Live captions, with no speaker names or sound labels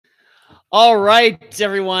All right,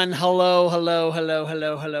 everyone. Hello, hello, hello,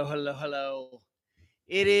 hello, hello, hello, hello.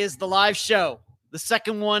 It is the live show, the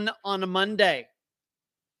second one on a Monday.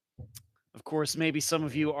 Of course, maybe some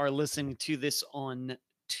of you are listening to this on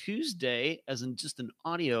Tuesday, as in just an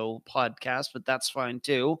audio podcast, but that's fine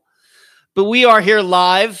too. But we are here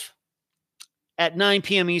live at 9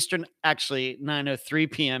 p.m. Eastern, actually 9:03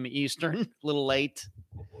 p.m. Eastern, a little late,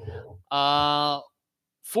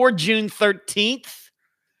 for June 13th.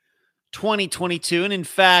 2022. And in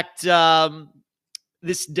fact,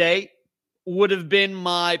 this day would have been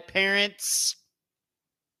my parents'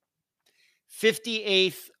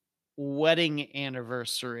 58th wedding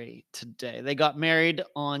anniversary today. They got married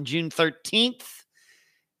on June 13th,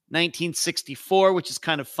 1964, which is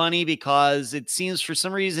kind of funny because it seems for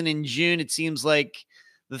some reason in June, it seems like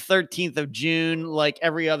the 13th of June, like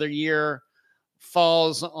every other year,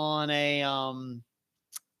 falls on a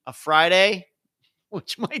Friday,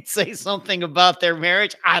 which might say something about their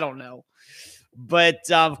marriage. I don't know. But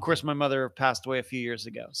of course, my mother passed away a few years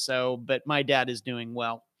ago. But my dad is doing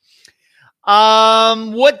well.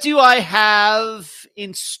 What do I have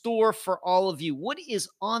in store for all of you? What is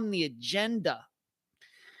on the agenda?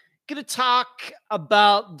 Going to talk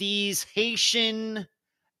about these Haitian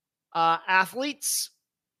athletes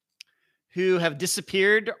who have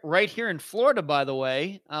disappeared right here in Florida, by the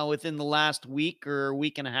way, within the last week or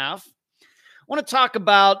week and a half. I want to talk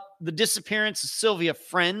about the disappearance of Sylvia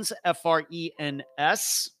Frenz, Frens. I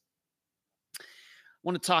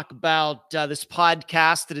want to talk about this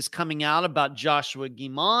podcast that is coming out about Joshua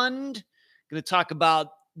Guimond. Going to talk about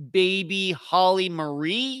baby Holly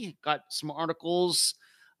Marie. Got some articles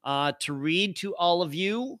to read to all of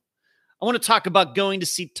you. I want to talk about going to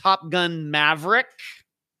see Top Gun Maverick.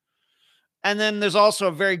 And then there's also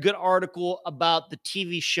a very good article about the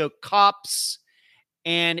TV show Cops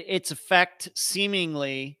and its effect,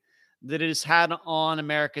 seemingly, that it has had on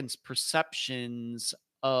Americans' perceptions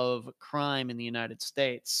of crime in the United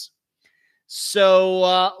States. So,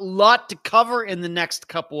 a lot to cover in the next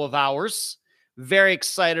couple of hours. Very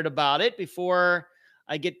excited about it. Before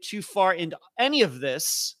I get too far into any of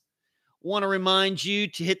this, I want to remind you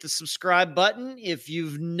to hit the subscribe button if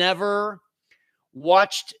you've never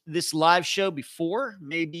watched this live show before.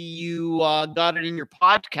 Maybe you got it in your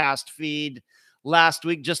podcast feed last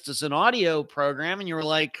week just as an audio program, and you were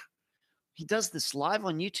like, he does this live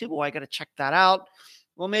on YouTube? Oh, I got to check that out.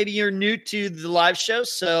 Well, maybe you're new to the live show,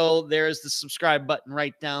 so there's the subscribe button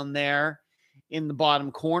right down there in the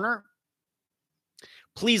bottom corner.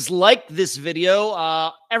 Please like this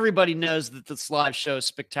video. Everybody knows that this live show is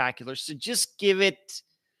spectacular, so just give it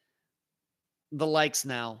the likes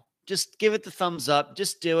now. Just give it the thumbs up.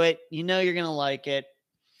 Just do it. You know you're going to like it.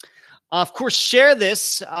 Of course, share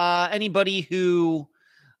this. Anybody who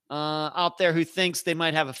out there who thinks they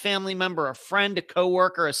might have a family member, a friend, a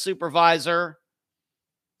coworker, a supervisor,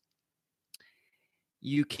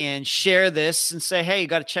 you can share this and say, hey, you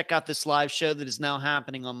got to check out this live show that is now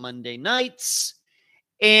happening on Monday nights.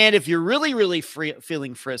 And if you're really, really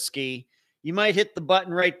feeling frisky, you might hit the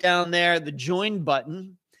button right down there, the join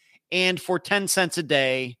button. And for 10 cents a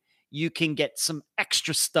day, you can get some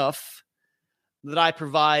extra stuff that I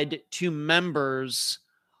provide to members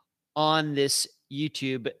on this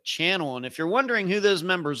YouTube channel. And if you're wondering who those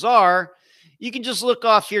members are, you can just look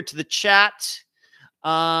off here to the chat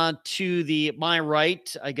to my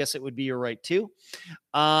right. I guess it would be your right too.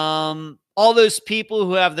 All those people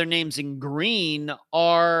who have their names in green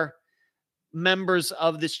are members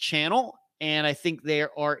of this channel, and I think they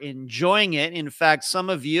are enjoying it. In fact, some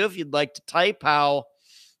of you, if you'd like to type how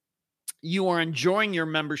you are enjoying your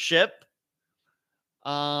membership,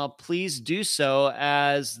 please do so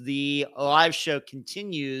as the live show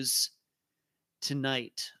continues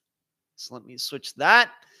tonight. So let me switch that.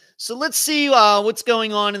 So let's see what's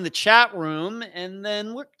going on in the chat room, and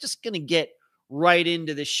then we're just going to get right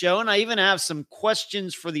into the show. And I even have some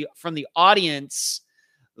questions from the audience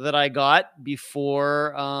that I got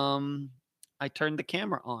before I turned the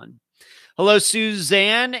camera on. Hello,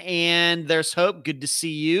 Suzanne, and there's Hope. Good to see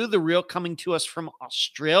you. The Real coming to us from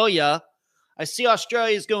Australia. I see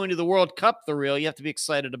Australia is going to the World Cup, The Real. You have to be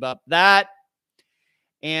excited about that.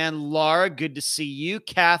 And Laura, good to see you.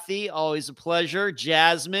 Kathy, always a pleasure.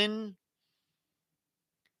 Jasmine.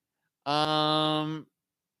 Laura's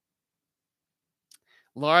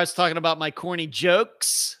talking about my corny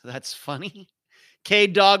jokes. That's funny.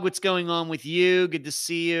 K-Dog, what's going on with you? Good to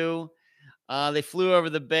see you. They flew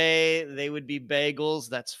over the bay. They would be bagels.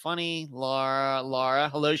 That's funny. Laura.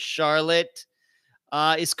 Hello, Charlotte.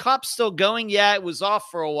 Is Cop still going? Yeah, it was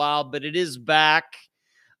off for a while, but it is back.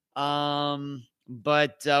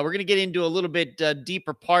 But we're going to get into a little bit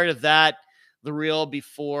deeper part of that, the real,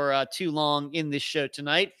 before too long in this show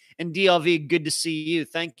tonight. And DLV, good to see you.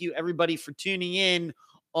 Thank you, everybody, for tuning in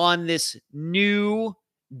on this new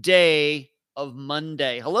day of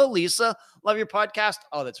Monday. Hello, Lisa. Love your podcast.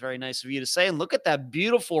 Oh, that's very nice of you to say. And look at that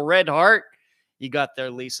beautiful red heart you got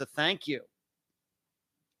there, Lisa. Thank you.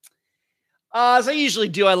 As I usually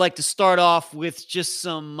do, I like to start off with just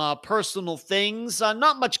some personal things.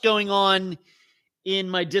 Not much going on in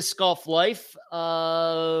my disc golf life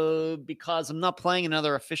because I'm not playing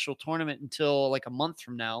another official tournament until like a month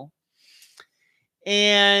from now.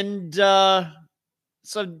 And so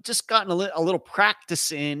I've just gotten a little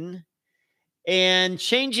practice in. And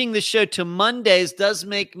changing the show to Mondays does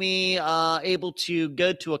make me able to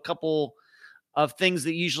go to a couple of things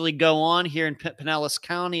that usually go on here in Pinellas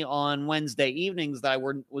County on Wednesday evenings that I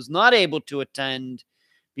was not able to attend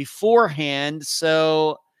beforehand.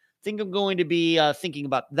 So I think I'm going to be thinking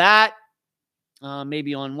about that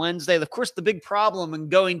maybe on Wednesday. Of course, the big problem in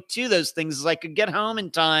going to those things is I could get home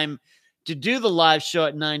in time to do the live show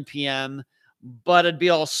at 9 p.m., but I'd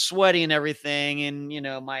be all sweaty and everything, and,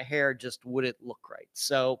 my hair just wouldn't look right.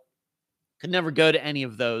 So could never go to any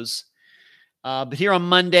of those. But here on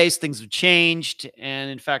Mondays, things have changed.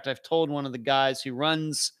 And in fact, I've told one of the guys who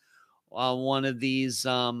runs one of these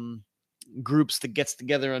groups that gets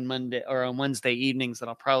together on Monday or on Wednesday evenings that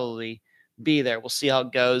I'll probably be there. We'll see how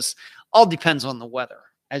it goes. All depends on the weather,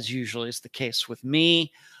 as usually is the case with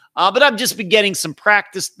me. But I've just been getting some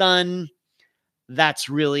practice done. That's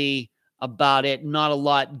really about it. Not a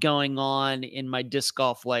lot going on in my disc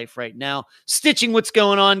golf life right now. Stitching, what's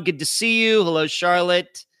going on? Good to see you. Hello,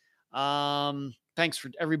 Charlotte. Thanks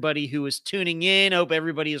for everybody who is tuning in. Hope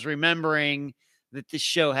everybody is remembering that this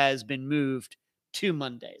show has been moved to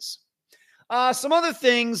Mondays. Some other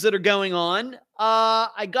things that are going on.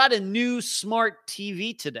 I got a new smart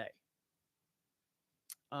TV today.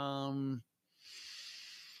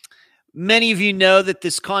 Many of you know that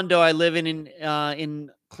this condo I live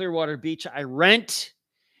in Clearwater Beach, I rent,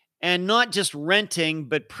 and not just renting,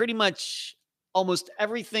 but pretty much almost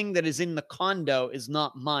everything that is in the condo is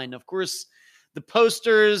not mine. Of course, the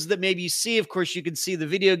posters that maybe you see, of course, you can see the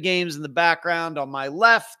video games in the background on my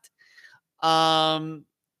left. The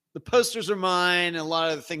posters are mine and a lot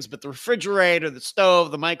of other things, but the refrigerator, the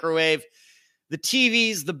stove, the microwave, the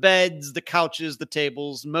TVs, the beds, the couches, the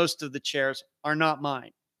tables, most of the chairs are not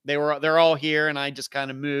mine. They're all here, and I just kind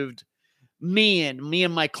of moved me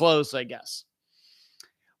and my clothes, I guess.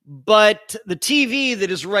 But the TV that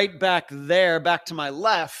is right back there, back to my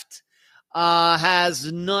left,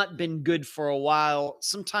 has not been good for a while.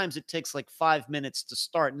 Sometimes it takes like 5 minutes to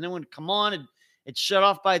start, and then when it come on, it shut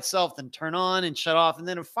off by itself, then turn on and shut off, and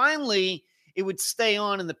then finally it would stay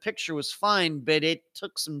on, and the picture was fine, but it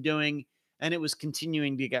took some doing, and it was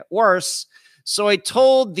continuing to get worse. So I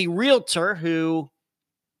told the realtor who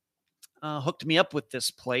hooked me up with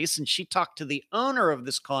this place, and she talked to the owner of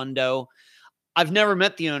this condo. I've never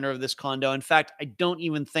met the owner of this condo. In fact, I don't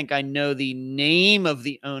even think I know the name of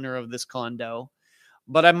the owner of this condo.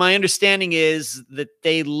 But my understanding is that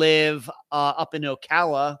they live up in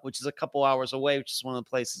Ocala, which is a couple hours away, which is one of the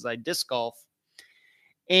places I disc golf.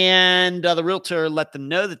 And the realtor let them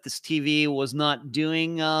know that this TV was not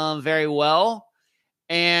doing very well.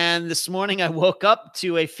 And this morning I woke up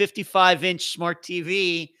to a 55-inch smart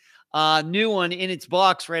TV, new one in its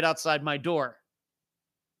box right outside my door.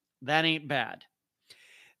 That ain't bad.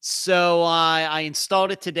 So I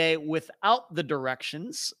installed it today without the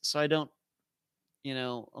directions. So I don't,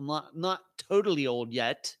 I'm not totally old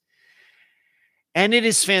yet. And it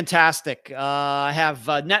is fantastic. I have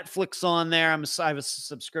Netflix on there. I have a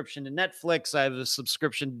subscription to Netflix. I have a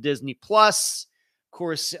subscription to Disney Plus. Of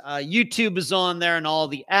course, YouTube is on there and all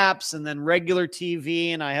the apps, and then regular TV.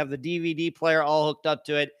 And I have the DVD player all hooked up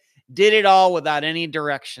to it. Did it all without any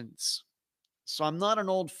directions. So I'm not an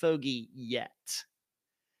old fogey yet.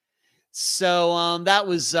 So that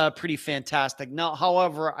was pretty fantastic. Now,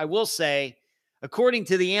 however, I will say, according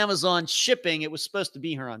to the Amazon shipping, it was supposed to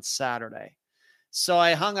be here on Saturday. So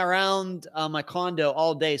I hung around my condo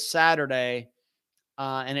all day Saturday,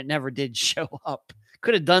 and it never did show up.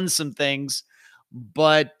 Could have done some things,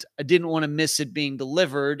 but I didn't want to miss it being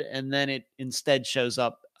delivered. And then it instead shows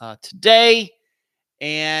up today.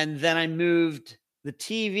 And then I moved the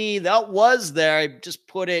TV that was there. I just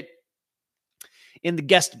put it in the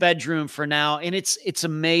guest bedroom for now. And it's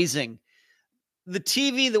amazing. The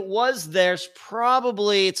TV that was there's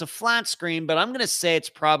probably, it's a flat screen, but I'm going to say it's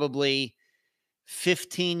probably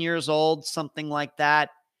 15 years old, something like that.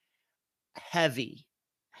 Heavy.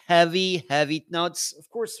 Now it's, of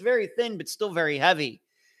course, very thin, but still very heavy.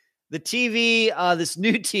 The TV, this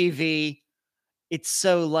new TV, it's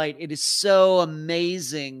so light. It is so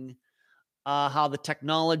amazing how the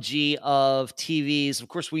technology of TVs, of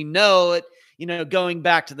course, we know it, going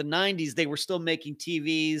back to the 90s, they were still making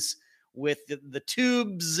TVs with the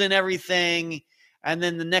tubes and everything. And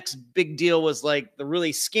then the next big deal was like the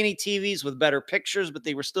really skinny TVs with better pictures, but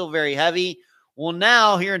they were still very heavy. Well,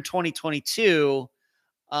 now here in 2022,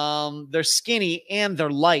 they're skinny and they're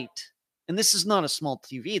light. And this is not a small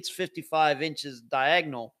TV. It's 55 inches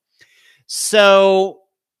diagonal. So,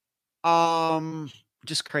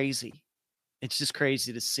 just crazy. It's just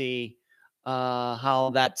crazy to see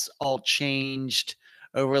how that's all changed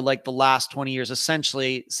over like the last 20 years,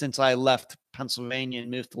 essentially since I left Pennsylvania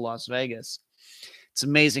and moved to Las Vegas. It's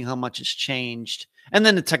amazing how much has changed. And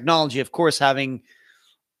then the technology, of course, having,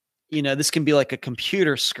 this can be like a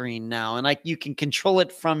computer screen now, and you can control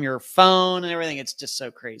it from your phone and everything. It's just so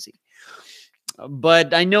crazy.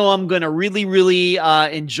 But I know I'm going to really, really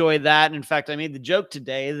enjoy that. And in fact, I made the joke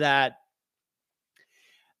today that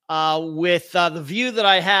with the view that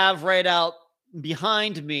I have right out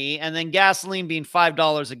behind me, and then gasoline being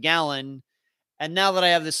 $5 a gallon, and now that I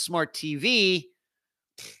have this smart TV,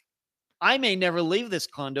 I may never leave this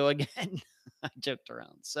condo again. I joked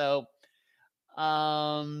around. So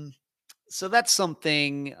that's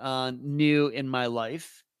something new in my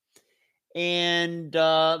life. And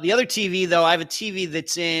the other TV, though, I have a TV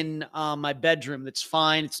that's in my bedroom. That's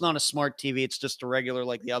fine. It's not a smart TV. It's just a regular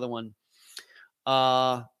like the other one.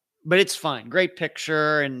 But it's fine. Great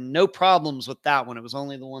picture and no problems with that one. It was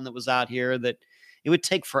only the one that was out here that it would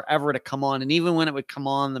take forever to come on. And even when it would come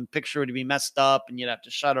on, the picture would be messed up and you'd have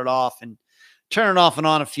to shut it off and turn it off and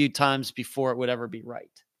on a few times before it would ever be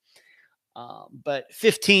right. But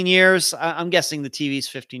 15 years, I'm guessing the TV's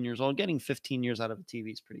 15 years old. Getting 15 years out of a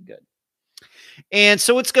TV is pretty good. And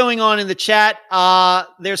so what's going on in the chat?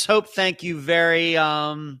 There's Hope. Thank you very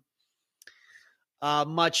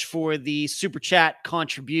much for the super chat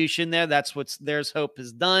contribution there. That's what There's Hope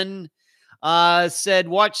has done. Said,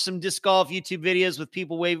 watch some disc golf YouTube videos with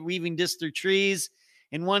people weaving disc through trees.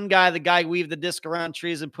 And one guy, the guy weaved the disc around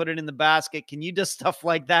trees and put it in the basket. Can you do stuff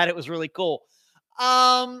like that? It was really cool.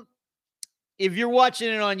 If you're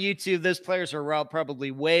watching it on YouTube, those players are probably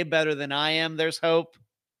way better than I am. There's Hope.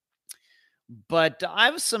 But I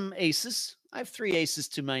have some aces. I have 3 aces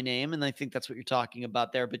to my name, and I think that's what you're talking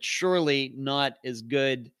about there, but surely not as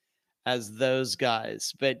good as those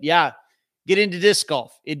guys. But yeah, get into disc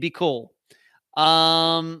golf. It'd be cool.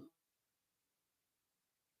 And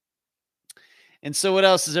so what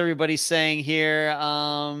else is everybody saying here?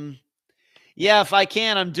 Yeah, if I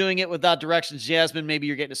can, I'm doing it without directions. Jasmine, maybe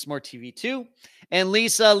you're getting a smart TV too. And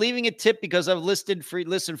Lisa, leaving a tip because I've listened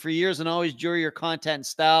for years and always enjoy your content and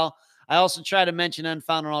style. I also try to mention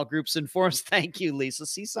Unfound on all groups and forums. Thank you, Lisa.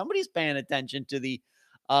 See, somebody's paying attention to the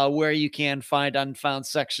where you can find Unfound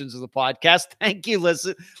sections of the podcast. Thank you,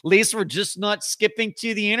 Lisa. Lisa, for just not skipping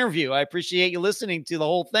to the interview. I appreciate you listening to the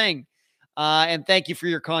whole thing. And thank you for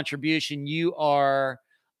your contribution. You are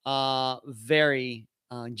very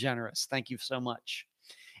generous. Thank you so much.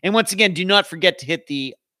 And once again, do not forget to hit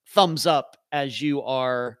the thumbs up as you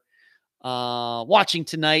are watching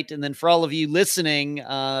tonight. And then for all of you listening,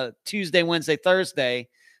 Tuesday, Wednesday, Thursday,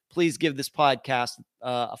 please give this podcast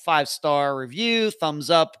a 5-star review, thumbs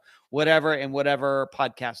up, whatever, and whatever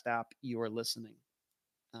podcast app you are listening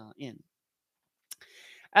in.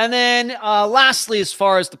 And then lastly, as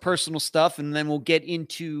far as the personal stuff, and then we'll get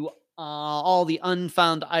into all the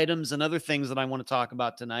unfound items and other things that I want to talk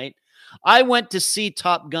about tonight. I went to see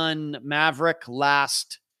Top Gun Maverick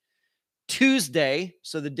last Tuesday,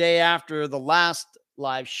 so the day after the last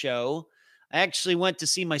live show. I actually went to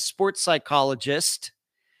see my sports psychologist,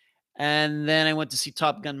 and then I went to see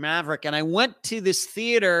Top Gun Maverick, and I went to this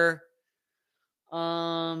theater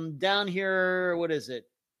down here, what is it?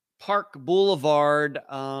 Park Boulevard.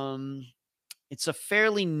 It's a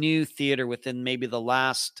fairly new theater within maybe the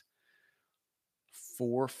last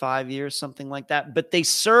 4 or 5 years, something like that. But they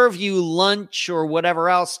serve you lunch or whatever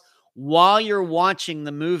else while you're watching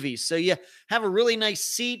the movie. So you have a really nice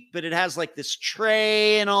seat, but it has like this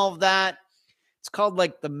tray and all of that. It's called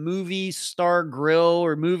like the Movie Star Grill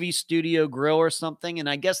or Movie Studio Grill or something. And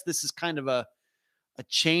I guess this is kind of a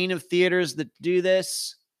chain of theaters that do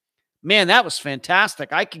this. Man, that was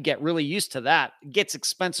fantastic. I could get really used to that. It gets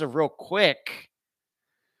expensive real quick.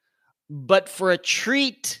 But for a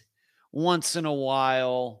treat once in a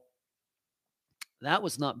while, that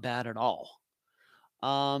was not bad at all.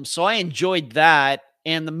 So I enjoyed that.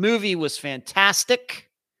 And the movie was fantastic.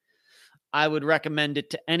 I would recommend it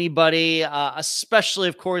to anybody, especially,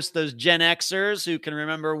 of course, those Gen Xers who can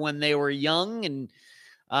remember when they were young and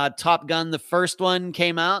Top Gun, the first one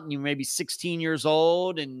came out, and you were maybe 16 years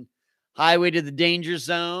old, and Highway to the Danger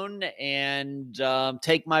Zone, and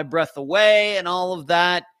Take My Breath Away, and all of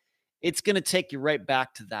that. It's going to take you right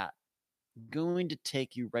back to that. Going to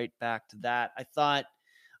take you right back to that. I thought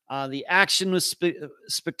the action was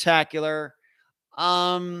spectacular.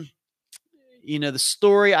 The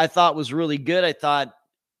story I thought was really good. I thought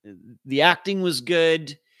the acting was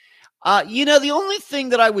good. The only thing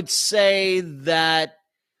that I would say that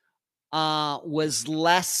was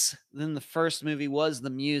less than the first movie was the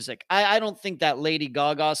music. I don't think that Lady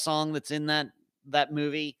Gaga song that's in that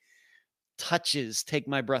movie touches Take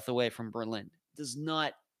My Breath Away from Berlin. Does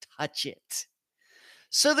not touch it.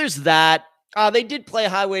 So there's that. They did play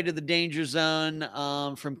Highway to the Danger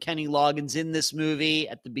Zone from Kenny Loggins in this movie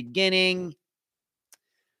at the beginning.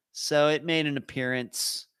 So it made an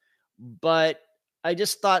appearance. But I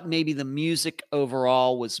just thought maybe the music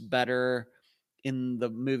overall was better in the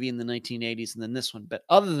movie in the 1980s than this one. But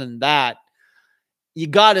other than that, you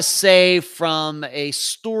got to say from a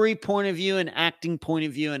story point of view, an acting point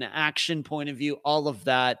of view, an action point of view, all of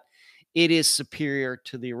that, it is superior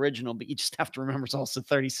to the original. But you just have to remember it's also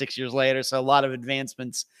 36 years later. So a lot of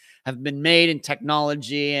advancements have been made in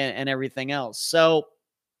technology and everything else. So,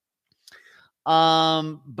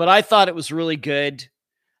 but I thought it was really good.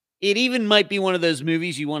 It even might be one of those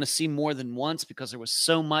movies you want to see more than once because there was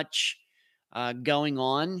so much going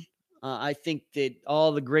on. I think that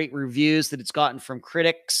all the great reviews that it's gotten from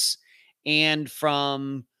critics and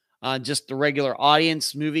from just the regular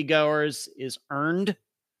audience, moviegoers, is earned.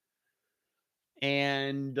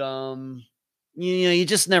 And, you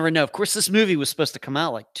just never know. Of course, this movie was supposed to come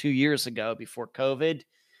out like 2 years ago before COVID.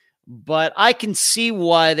 But I can see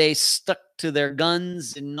why they stuck to their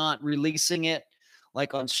guns and not releasing it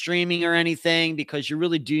like on streaming or anything, because you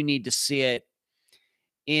really do need to see it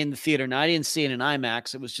in the theater. Now, I didn't see it in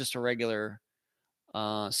IMAX. It was just a regular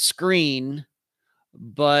screen,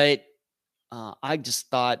 but I just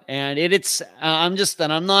thought, and I'm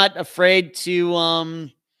not afraid to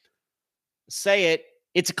say it.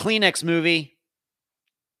 It's a Kleenex movie.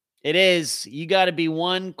 It is. You got to be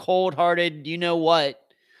one cold-hearted, you know what,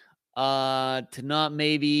 to not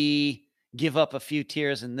maybe give up a few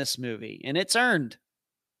tears in this movie. And it's earned.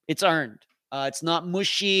 It's earned. It's not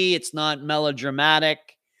mushy. It's not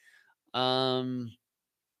melodramatic. It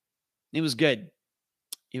was good.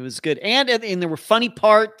 It was good. And there were funny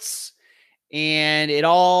parts, and it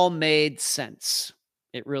all made sense.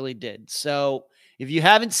 It really did. So if you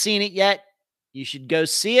haven't seen it yet, you should go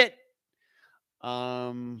see it.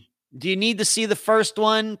 Do you need to see the first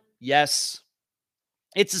one? Yes.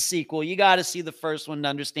 It's a sequel. You got to see the first one to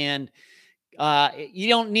understand. You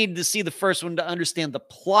don't need to see the first one to understand the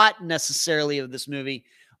plot necessarily of this movie,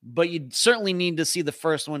 but you certainly need to see the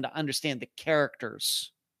first one to understand the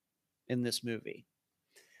characters in this movie.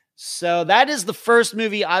 So that is the first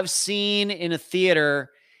movie I've seen in a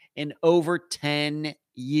theater in over 10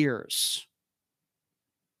 years.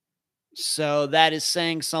 So that is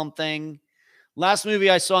saying something. Last movie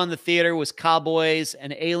I saw in the theater was Cowboys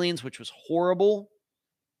and Aliens, which was horrible,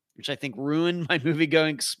 which I think ruined my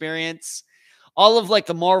movie-going experience. All of like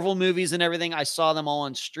the Marvel movies and everything, I saw them all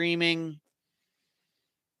on streaming.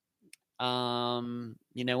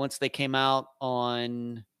 Once they came out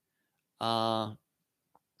on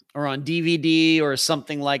or on DVD or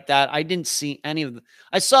something like that, I didn't see any of them.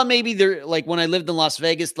 I saw maybe like when I lived in Las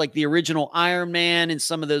Vegas, like the original Iron Man and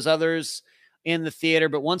some of those others in the theater.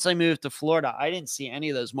 But once I moved to Florida, I didn't see any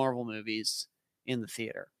of those Marvel movies in the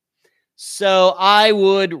theater. So I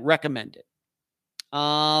would recommend it.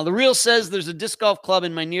 The Real says there's a disc golf club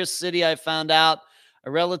in my nearest city. I found out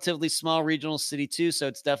a relatively small regional city too, so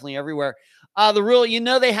it's definitely everywhere. The Real,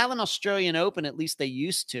 they have an Australian Open. At least they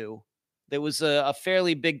used to. There was a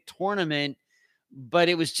fairly big tournament, but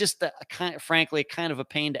it was just frankly kind of a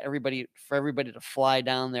pain to everybody to fly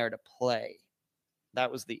down there to play. That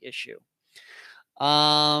was the issue.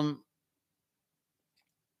 So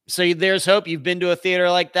there's hope. You've been to a theater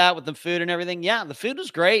like that with the food and everything. Yeah, the food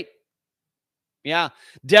was great. Yeah.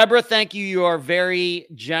 Deborah, thank you. You are very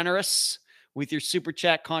generous with your super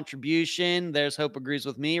chat contribution. There's Hope agrees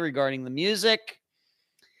with me regarding the music.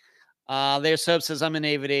 There's Hope says, I'm an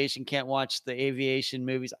aviation, can't watch the aviation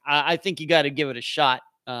movies. I think you got to give it a shot.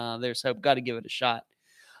 There's Hope, got to give it a shot.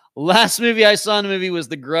 Last movie I saw in the movie was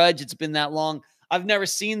The Grudge. It's been that long. I've never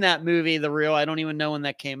seen that movie, The Real. I don't even know when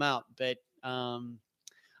that came out, but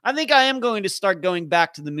I think I am going to start going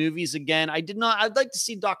back to the movies again. I'd like to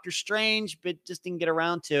see Doctor Strange, but just didn't get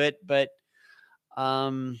around to it. But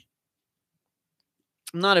I'm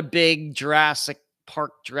not a big Jurassic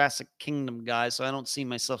Kingdom guy, so I don't see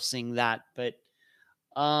myself seeing that. But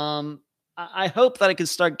I hope that I can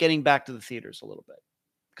start getting back to the theaters a little bit.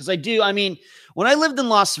 Because I do. I mean, when I lived in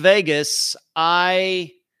Las Vegas,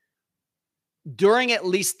 during at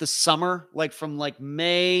least the summer, like from like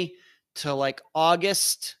May to like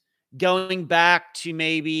August, going back to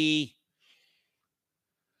maybe,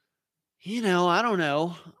 I don't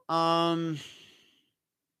know, when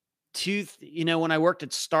I worked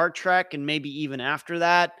at Star Trek and maybe even after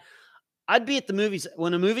that, I'd be at the movies.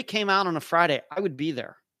 When a movie came out on a Friday, I would be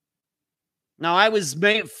there. Now, I was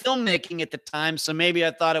filmmaking at the time, so maybe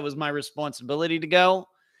I thought it was my responsibility to go,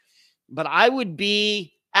 but I would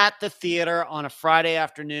be at the theater on a Friday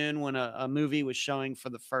afternoon when a movie was showing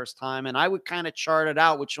for the first time, and I would kind of chart it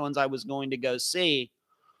out which ones I was going to go see.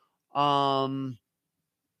 So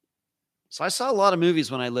I saw a lot of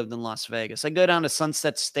movies when I lived in Las Vegas. I go down to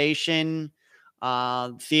Sunset Station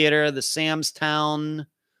Theater, the Sam's Town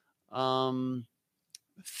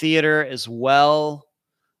Theater as well.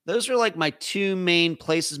 Those are like my two main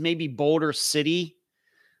places, maybe Boulder City.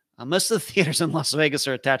 Most of the theaters in Las Vegas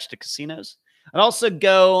are attached to casinos. I'd also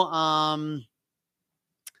go,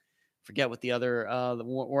 forget what the other,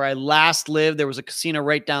 where I last lived, there was a casino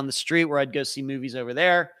right down the street where I'd go see movies over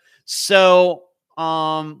there. So,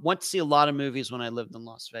 went to see a lot of movies when I lived in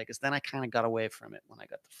Las Vegas. Then I kind of got away from it when I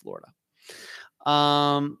got to Florida.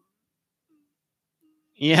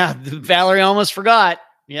 Yeah, Valerie almost forgot.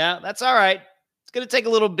 Yeah, that's all right. It's going to take a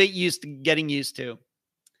little bit getting used to.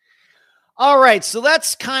 All right, so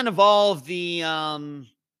that's kind of all of the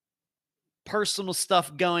personal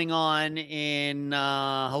stuff going on in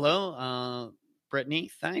hello,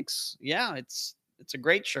 Brittany. Thanks. Yeah, it's a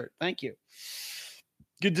great shirt. Thank you.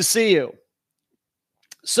 Good to see you.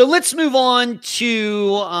 So let's move on to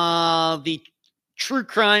the true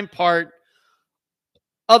crime part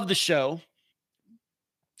of the show.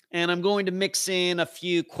 And I'm going to mix in a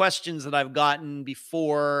few questions that I've gotten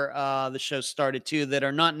before the show started too that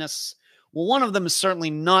are not necessarily, well, one of them is certainly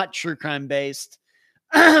not true crime based.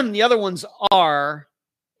 The other ones are,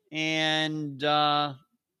 and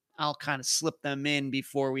I'll kind of slip them in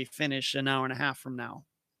before we finish an hour and a half from now.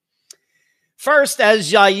 First,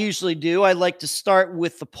 as I usually do, I like to start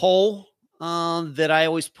with the poll that I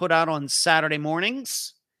always put out on Saturday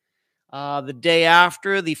mornings. The day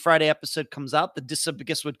after the Friday episode comes out, I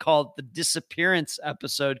guess would call it the disappearance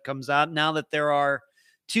episode comes out. Now that there are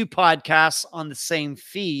two podcasts on the same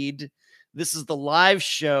feed, this is the live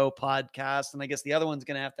show podcast, and I guess the other one's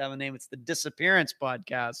going to have a name. It's the disappearance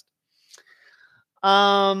podcast.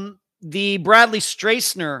 The Bradley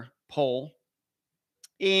Strassner poll,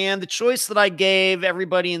 and the choice that I gave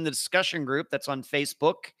everybody in the discussion group that's on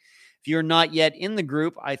Facebook. If you're not yet in the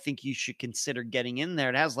group, I think you should consider getting in there.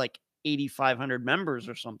 It has like 8,500 members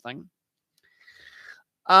or something.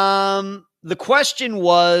 The question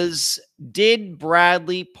was, did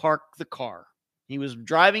Bradley park the car? He was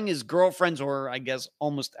driving his girlfriend's, or I guess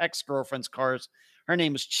almost ex-girlfriend's cars. Her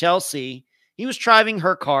name was Chelsea. He was driving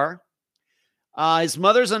her car. His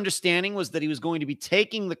mother's understanding was that he was going to be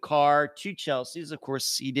taking the car to Chelsea's. Of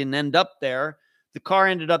course, he didn't end up there. The car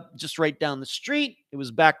ended up just right down the street. It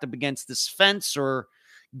was backed up against this fence or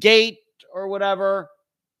gate or whatever.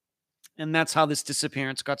 And that's how this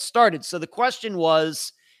disappearance got started. So the question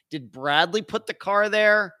was, did Bradley put the car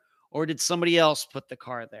there or did somebody else put the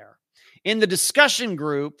car there? In the discussion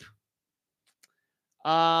group,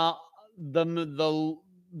 the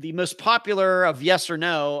most popular of yes or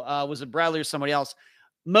no was it Bradley or somebody else.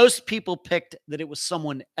 Most people picked that it was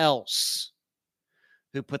someone else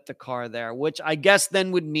who put the car there, which I guess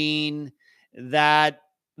then would mean that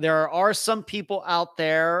there are some people out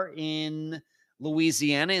there in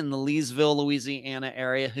Louisiana, in the Leesville, Louisiana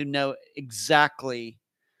area, who know exactly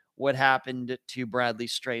what happened to Bradley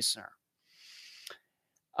Strassner.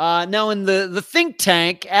 Now, in the think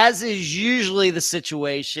tank, as is usually the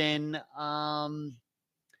situation,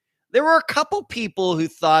 there were a couple people who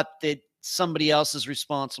thought that somebody else is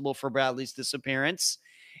responsible for Bradley's disappearance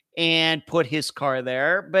and put his car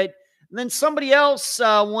there. But then somebody else,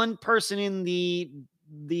 one person in the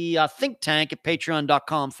think tank at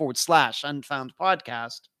patreon.com/unfound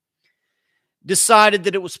podcast, decided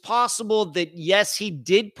that it was possible that, yes, he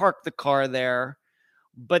did park the car there,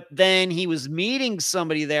 but then he was meeting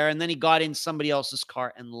somebody there and then he got in somebody else's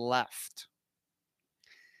car and left.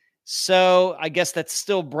 So I guess that's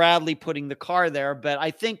still Bradley putting the car there. But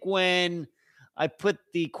I think when I put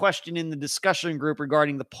the question in the discussion group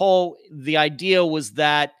regarding the poll, the idea was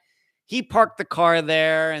that he parked the car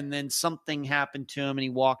there and then something happened to him and he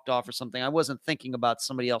walked off or something. I wasn't thinking about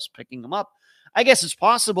somebody else picking him up. I guess it's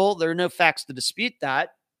possible. There are no facts to dispute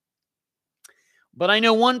that. But I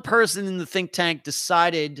know one person in the think tank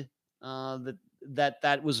decided that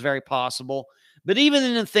that was very possible. But even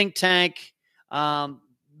in the think tank, but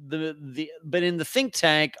in the think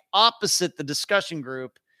tank opposite the discussion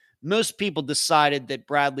group, most people decided that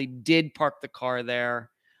Bradley did park the car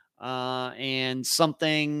there, and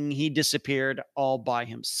he disappeared all by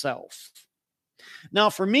himself. Now,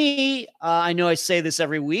 for me, I know I say this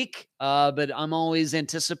every week, but I'm always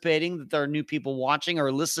anticipating that there are new people watching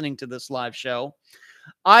or listening to this live show.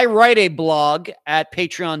 I write a blog at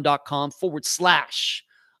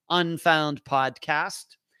patreon.com/unfound podcast.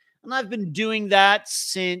 And I've been doing that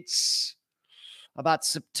since about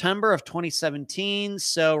September of 2017.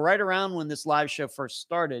 So right around when this live show first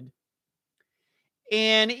started.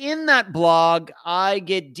 And in that blog, I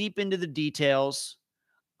get deep into the details.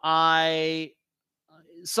 I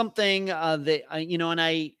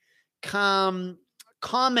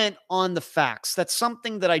comment on the facts. That's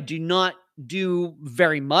something that I do not do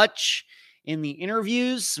very much in the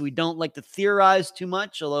interviews. We don't like to theorize too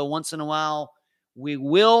much, although once in a while we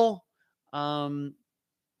will. But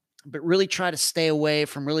really try to stay away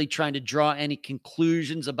from really trying to draw any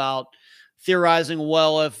conclusions about theorizing,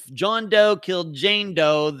 well, if John Doe killed Jane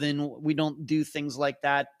Doe, then we don't do things like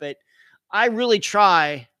that. But I really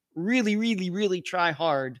try, really try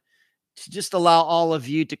hard to just allow all of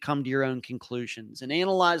you to come to your own conclusions and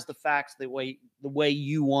analyze the facts the way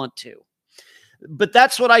you want to. But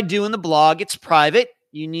that's what I do in the blog. It's private.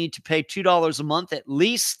 You need to pay $2 a month at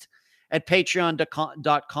least at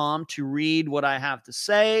patreon.com to read what I have to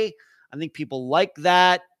say. I think people like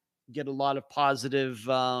that, get a lot of positive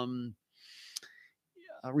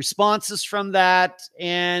responses from that.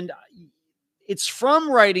 And it's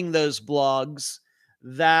from writing those blogs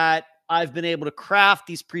that I've been able to craft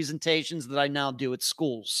these presentations that I now do at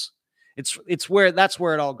schools. That's where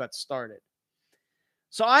it all got started.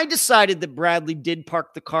 So I decided that Bradley did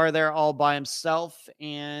park the car there all by himself,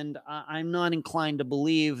 and I'm not inclined to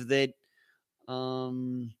believe that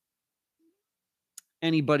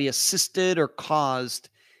anybody assisted or caused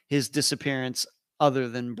his disappearance other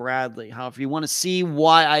than Bradley. However, if you want to see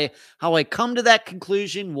how I come to that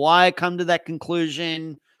conclusion, why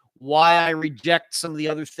I reject some of the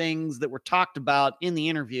other things that were talked about in the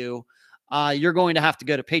interview, you're going to have to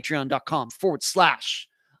go to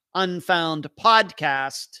patreon.com/unfound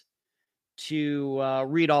podcast to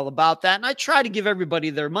read all about that. And I try to give everybody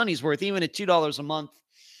their money's worth, even at $2 a month.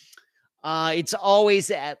 It's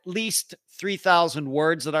always at least 3,000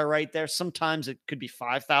 words that I write there. Sometimes it could be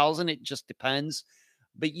 5,000. It just depends.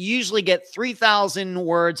 But you usually get 3,000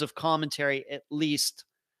 words of commentary at least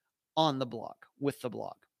on the blog, with the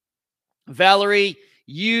blog. Valerie,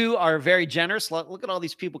 you are very generous. Look at all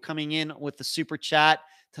these people coming in with the super chat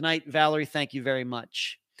tonight. Valerie, thank you very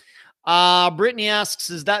much. Brittany asks,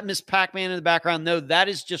 is that Miss Pac-Man in the background? No, that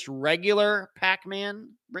is just regular Pac-Man,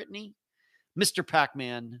 Brittany. Mr.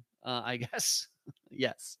 Pac-Man, I guess.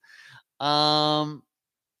 Yes.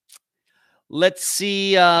 Let's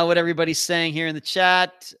see what everybody's saying here in the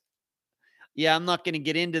chat. Yeah, I'm not going to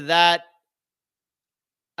get into that.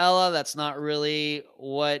 Ella, that's not really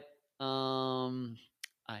what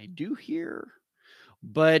I do here.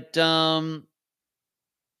 But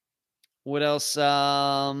what else?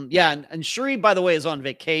 Yeah, and Shuri, by the way, is on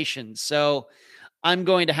vacation. So I'm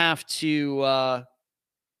going to have to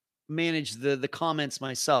manage the comments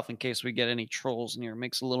myself in case we get any trolls in here. It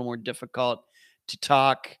makes it a little more difficult to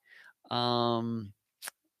talk. So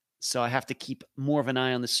I have to keep more of an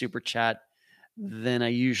eye on the super chat than I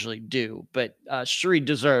usually do. But Shuri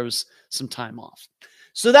deserves some time off.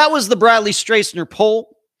 So that was the Bradley Strassner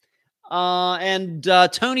poll. And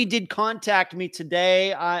Tony did contact me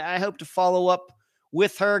today. I hope to follow up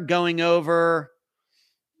with her going over,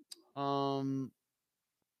 some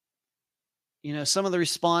of the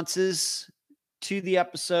responses to the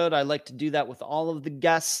episode. I like to do that with all of the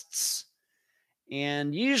guests,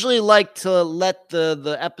 and usually like to let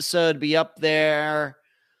the episode be up there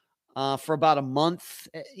for about a month,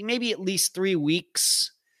 maybe at least 3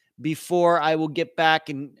 weeks before I will get back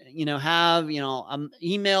and, have,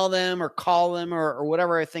 email them or call them or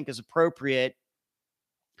whatever I think is appropriate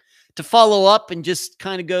to follow up and just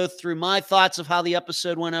kind of go through my thoughts of how the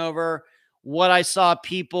episode went over, what I saw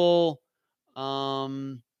people,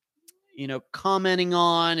 commenting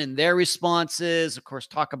on and their responses. Of course,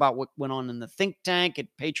 talk about what went on in the think tank at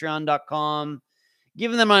patreon.com,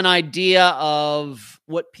 giving them an idea of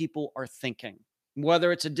what people are thinking,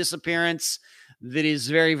 whether it's a disappearance that is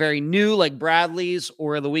very, very new, like Bradley's,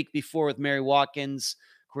 or the week before with Mary Watkins,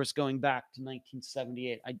 of course, going back to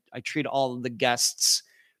 1978. I treat all of the guests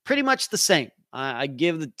pretty much the same. I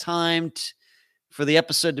give the time for the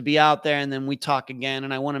episode to be out there, and then we talk again.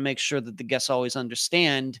 And I want to make sure that the guests always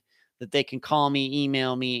understand that they can call me,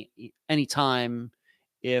 email me anytime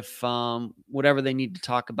if whatever they need to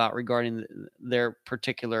talk about regarding their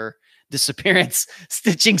particular disappearance.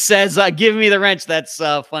 Stitching says, give me the wrench. That's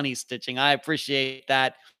funny, Stitching. I appreciate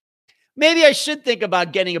that. Maybe I should think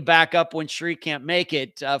about getting a backup when Sheree can't make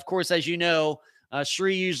it. Of course, as you know,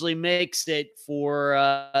 Sheree usually makes it for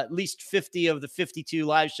at least 50 of the 52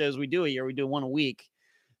 live shows we do a year. We do one a week.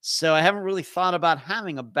 So I haven't really thought about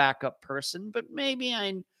having a backup person, but maybe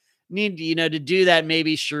I need, to do that.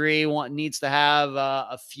 Maybe Sheree needs to have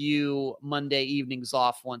a few Monday evenings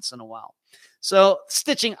off once in a while. So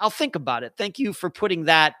Stitching, I'll think about it. Thank you for putting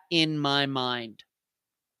that in my mind.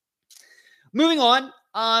 Moving on,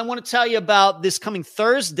 I want to tell you about this coming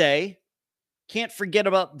Thursday. Can't forget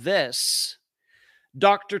about this.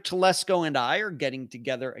 Dr. Telesco and I are getting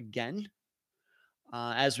together again,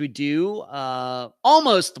 as we do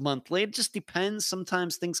almost monthly. It just depends.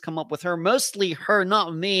 Sometimes things come up with her, mostly her,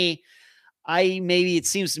 not me. It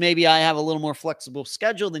seems maybe I have a little more flexible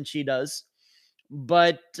schedule than she does,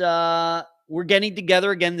 but we're getting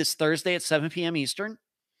together again this Thursday at 7 p.m. Eastern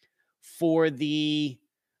for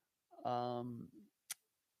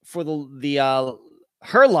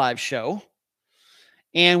her live show.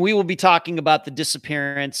 And we will be talking about the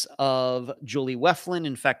disappearance of Julie Weflin.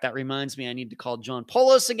 In fact, that reminds me, I need to call John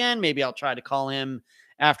Polos again. Maybe I'll try to call him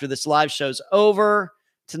after this live show's over.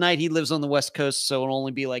 Tonight, he lives on the West Coast, so it'll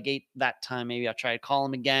only be like 8 that time. Maybe I'll try to call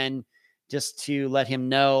him again just to let him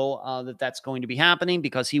know that that's going to be happening,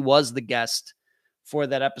 because he was the guest for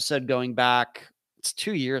that episode going back. It's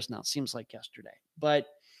 2 years now. It seems like yesterday. But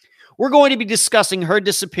we're going to be discussing her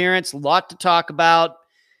disappearance. A lot to talk about.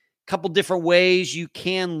 Couple different ways you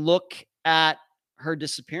can look at her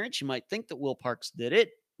disappearance. You might think that Will Parks did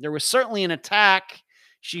it. There was certainly an attack.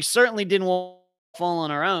 She certainly didn't fall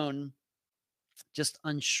on her own. Just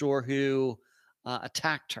unsure who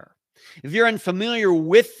attacked her. If you're unfamiliar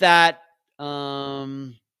with that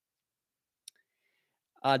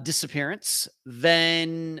disappearance,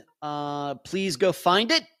 then please go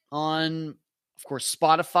find it on, of course,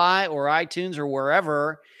 Spotify or iTunes or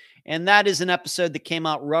wherever. And that is an episode that came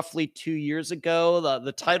out roughly 2 years ago.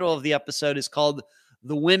 The title of the episode is called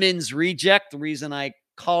The Women's Reject. The reason I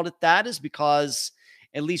called it that is because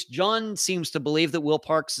at least John seems to believe that Will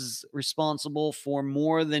Parks is responsible for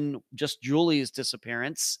more than just Julie's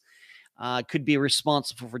disappearance. Could be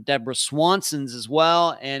responsible for Deborah Swanson's as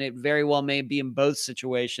well. And it very well may be in both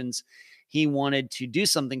situations. He wanted to do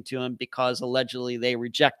something to him because allegedly they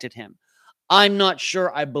rejected him. I'm not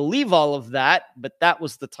sure I believe all of that, but that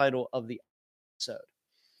was the title of the episode.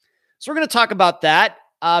 So we're going to talk about that.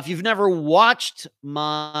 If you've never watched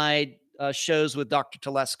my shows with Dr.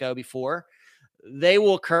 Telesco before, they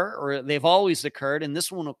will occur, or they've always occurred, and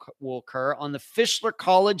this one will occur on the Fischler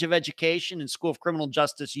College of Education and School of Criminal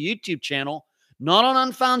Justice YouTube channel, not on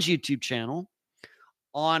Unfound's YouTube channel.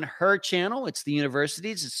 On her channel, it's the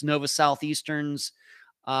universities. It's Nova Southeastern's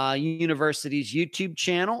university's YouTube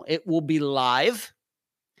channel. It will be live,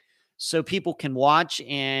 so people can watch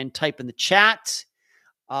and type in the chat.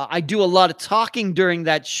 I do a lot of talking during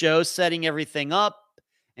that show, setting everything up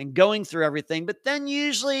and going through everything. But then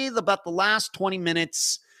usually about the last 20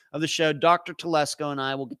 minutes of the show, Dr. Telesco and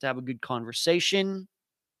I will get to have a good conversation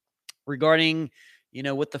regarding,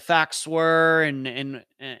 what the facts were and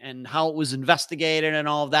how it was investigated and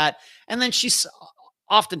all of that. And then she's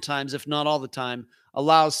oftentimes, if not all the time,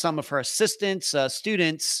 allows some of her assistants,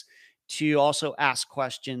 students, to also ask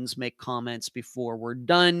questions, make comments before we're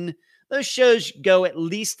done. Those shows go at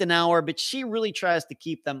least an hour, but she really tries to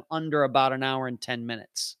keep them under about an hour and 10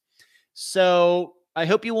 minutes. So I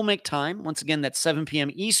hope you will make time. Once again, that's 7 p.m.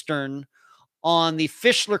 Eastern on the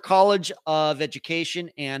Fischler College of Education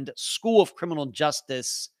and School of Criminal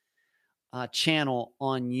Justice channel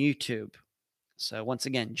on YouTube. So once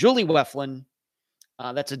again, Julie Weflin.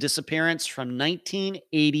 That's a disappearance from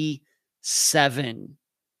 1987.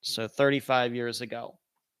 So 35 years ago.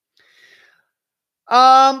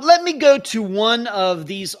 Let me go to one of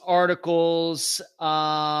these articles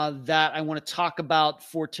that I want to talk about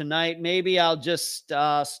for tonight. Maybe I'll just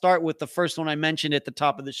start with the first one I mentioned at the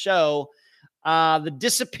top of the show. The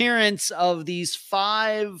disappearance of these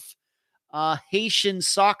 5 Haitian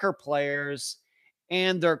soccer players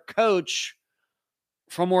and their coach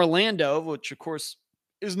from Orlando, which, of course,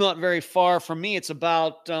 is not very far from me. It's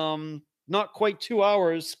about not quite 2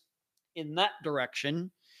 hours in that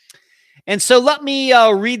direction. And so let me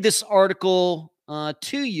read this article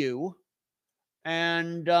to you.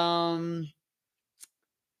 And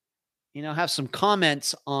have some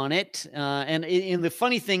comments on it. And the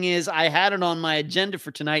funny thing is, I had it on my agenda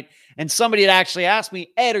for tonight, and somebody had actually asked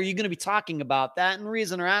me, Ed, are you going to be talking about that? And the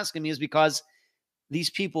reason they're asking me is because these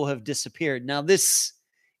people have disappeared. Now, this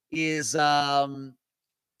is,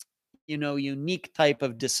 unique type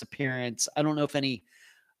of disappearance. I don't know if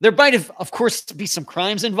there might have, of course, be some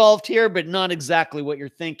crimes involved here, but not exactly what you're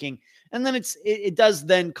thinking. And then it does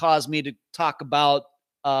then cause me to talk about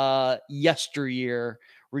yesteryear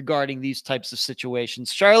regarding these types of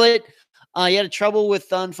situations. Charlotte, you had trouble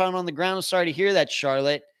with Unfound on the Ground. I'm sorry to hear that,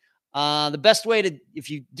 Charlotte. The best way if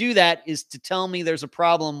you do that, is to tell me there's a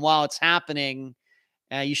problem while it's happening.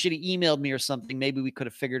 You should have emailed me or something. Maybe we could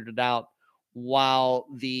have figured it out while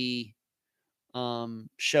the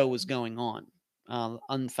show was going on.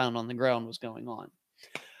 Unfound on the Ground was going on.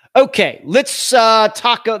 Okay, let's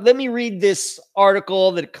talk. Let me read this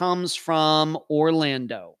article that comes from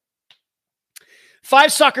Orlando.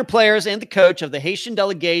 5 soccer players and the coach of the Haitian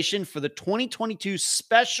delegation for the 2022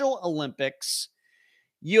 Special Olympics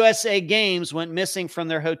USA Games went missing from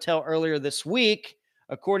their hotel earlier this week,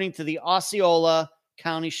 according to the Osceola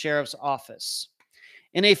County Sheriff's Office.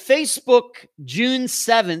 In a Facebook June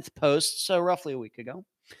 7th post, so roughly a week ago,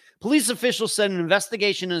 police officials said an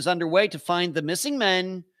investigation is underway to find the missing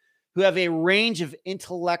men who have a range of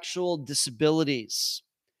intellectual disabilities.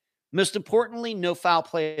 Most importantly, no foul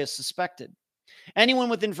play is suspected. Anyone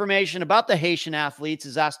with information about the Haitian athletes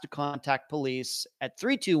is asked to contact police at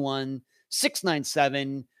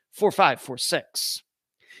 321-697-4546.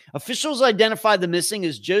 Officials identified the missing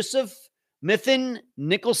as Joseph Mithin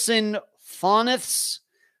Nicholson Fauniths,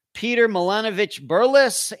 Peter Milanovich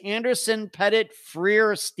Burles, Anderson Pettit,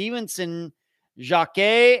 Freer Stevenson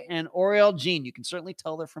Jacquet, and Oriel Jean. You can certainly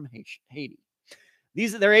tell they're from Haiti.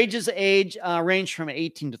 Their ages range from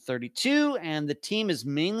 18 to 32, and the team is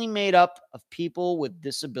mainly made up of people with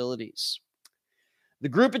disabilities. The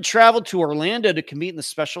group had traveled to Orlando to compete in the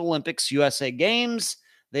Special Olympics USA Games.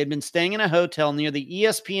 They had been staying in a hotel near the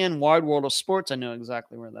ESPN Wide World of Sports. I know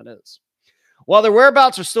exactly where that is. While their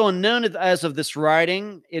whereabouts are still unknown as of this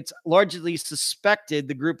writing, it's largely suspected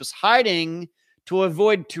the group is hiding to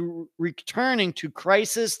avoid returning to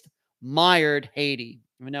crisis-mired Haiti.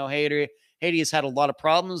 We know Haiti has had a lot of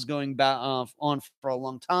problems going back on for a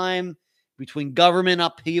long time, between government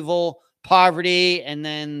upheaval, poverty, and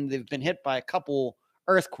then they've been hit by a couple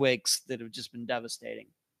earthquakes that have just been devastating.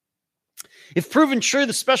 If proven true,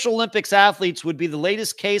 the Special Olympics athletes would be the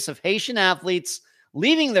latest case of Haitian athletes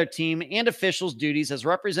leaving their team and officials' duties as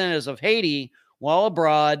representatives of Haiti while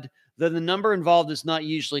abroad, though the number involved is not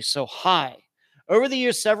usually so high. Over the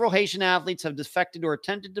years, several Haitian athletes have defected or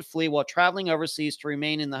attempted to flee while traveling overseas to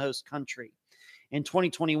remain in the host country. In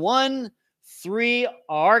 2021, 3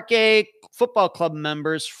 Arque Football Club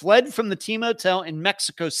members fled from the team hotel in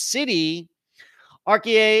Mexico City.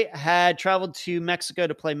 Arque had traveled to Mexico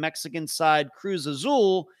to play Mexican side Cruz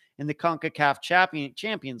Azul in the CONCACAF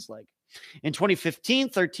Champions League. In 2015,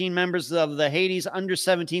 13 members of the Haiti's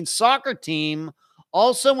under-17 soccer team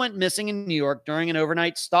also went missing in New York during an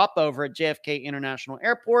overnight stopover at JFK International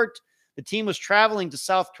Airport. The team was traveling to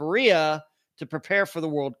South Korea to prepare for the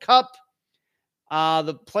World Cup.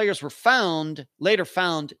 The players were later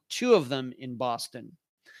found, 2 of them in Boston.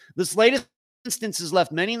 This latest instance has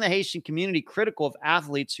left many in the Haitian community critical of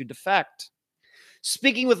athletes who defect.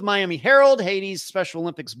 Speaking with Miami Herald, Haiti's Special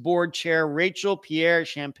Olympics board chair Rachel Pierre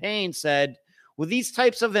Champagne said, with these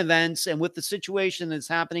types of events and with the situation that's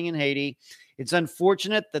happening in Haiti, it's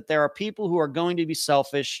unfortunate that there are people who are going to be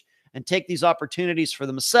selfish and take these opportunities for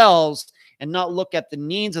themselves and not look at the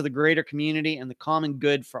needs of the greater community and the common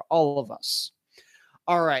good for all of us.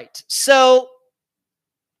 All right. So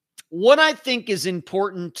what I think is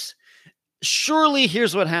important, surely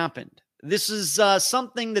here's what happened. This is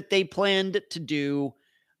something that they planned to do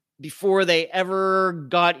before they ever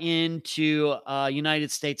got into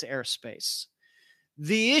United States airspace.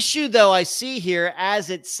 The issue, though, I see here,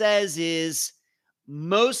 as it says, is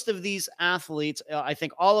most of these athletes, I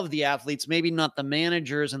think all of the athletes, maybe not the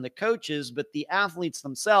managers and the coaches, but the athletes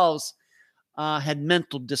themselves had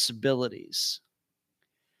mental disabilities.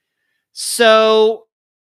 So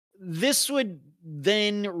this would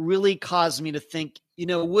then really cause me to think,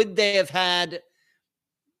 would they have had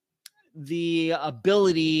the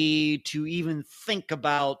ability to even think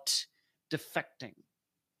about defecting?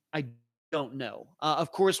 I don't know.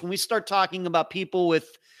 Of course, when we start talking about people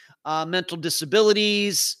with mental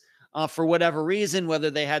disabilities for whatever reason, whether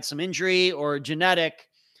they had some injury or genetic,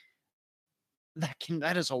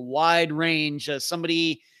 that is a wide range.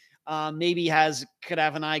 Somebody maybe could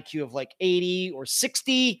have an IQ of like 80 or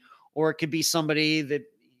 60, or it could be somebody that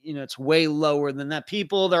it's way lower than that.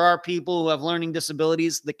 There are people who have learning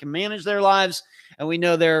disabilities that can manage their lives. And we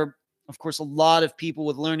know there are, of course, a lot of people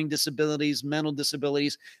with learning disabilities, mental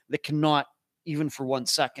disabilities that cannot even for 1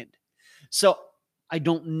 second. So I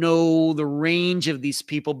don't know the range of these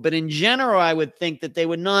people, but in general, I would think that they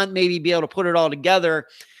would not maybe be able to put it all together.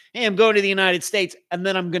 Hey, I'm going to the United States and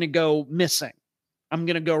then I'm going to go missing. I'm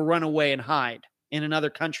going to go run away and hide in another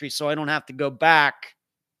country so I don't have to go back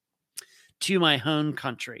to my home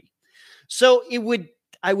country. So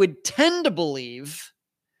I would tend to believe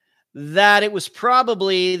that it was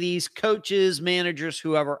probably these coaches, managers,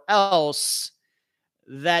 whoever else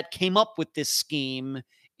that came up with this scheme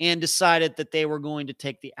and decided that they were going to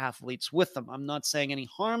take the athletes with them. I'm not saying any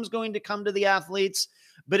harm's going to come to the athletes,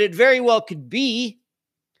 but it very well could be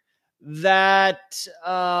that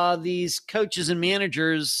these coaches and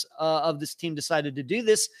managers of this team decided to do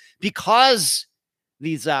this because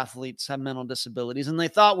these athletes have mental disabilities. And they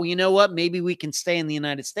thought, well, you know what? Maybe we can stay in the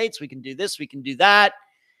United States. We can do this. We can do that.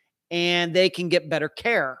 And they can get better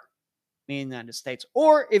care in the United States.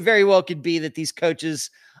 Or it very well could be that these coaches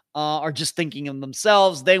are just thinking of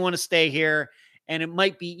themselves. They want to stay here. And it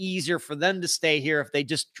might be easier for them to stay here if they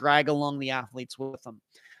just drag along the athletes with them.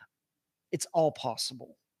 It's all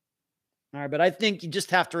possible. All right. But I think you just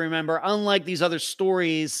have to remember, unlike these other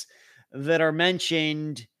stories that are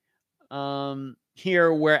mentioned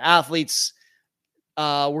here where athletes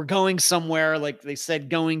were going somewhere, like they said,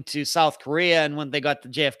 going to South Korea, and when they got to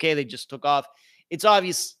JFK, they just took off. It's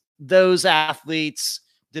obvious those athletes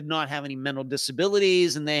did not have any mental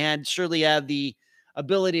disabilities, and they surely had the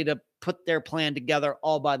ability to put their plan together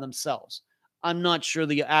all by themselves. I'm not sure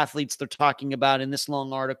the athletes they're talking about in this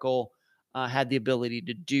long article had the ability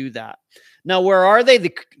to do that. Now, where are they?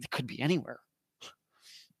 They could be anywhere.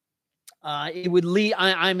 It would lead.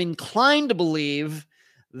 I'm inclined to believe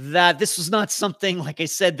that this was not something, like I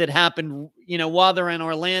said, that happened, while they're in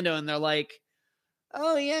Orlando and they're like,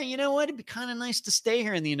 oh yeah, you know what? It'd be kind of nice to stay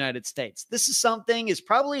here in the United States. This is something is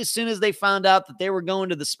probably as soon as they found out that they were going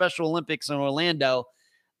to the Special Olympics in Orlando,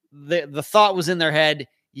 the thought was in their head,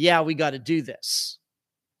 yeah, we got to do this.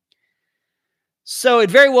 So it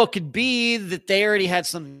very well could be that they already had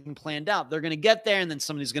something planned out. They're going to get there and then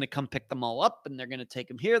somebody's going to come pick them all up and they're going to take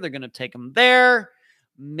them here. They're going to take them there.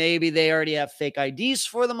 Maybe they already have fake IDs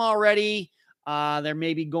for them already. They're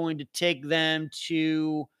maybe going to take them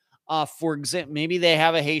to, for example, maybe they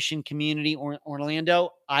have a Haitian community or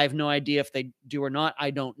Orlando. I have no idea if they do or not.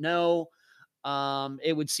 I don't know.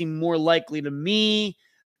 It would seem more likely to me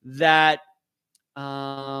that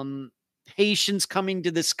Haitians coming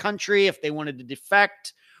to this country, if they wanted to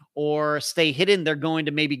defect or stay hidden, they're going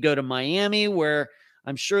to maybe go to Miami, where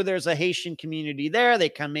I'm sure there's a Haitian community there. They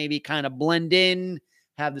can maybe kind of blend in,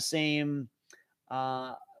 have the same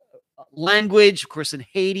language. Of course, in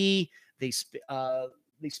Haiti, they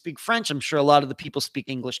speak French. I'm sure a lot of the people speak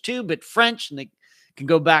English too, but French, and they can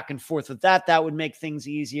go back and forth with that. That would make things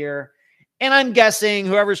easier. And I'm guessing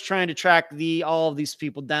whoever's trying to track all of these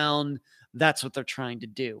people down, that's what they're trying to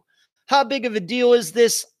do. How big of a deal is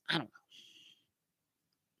this? I don't know.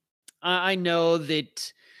 I know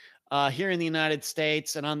that here in the United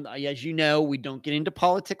States, and as you know, we don't get into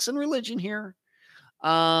politics and religion here.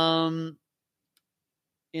 A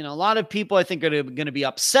lot of people I think are going to be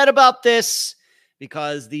upset about this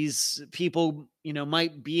because these people,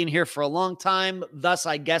 might be in here for a long time. Thus,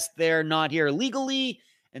 I guess they're not here legally.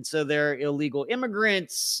 And so they're illegal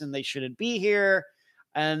immigrants and they shouldn't be here.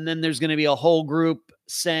 And then there's going to be a whole group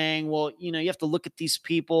saying, well, you have to look at these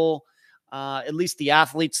people, at least the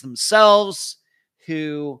athletes themselves,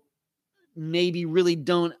 who maybe really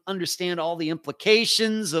don't understand all the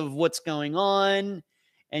implications of what's going on.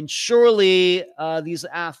 And surely these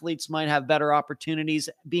athletes might have better opportunities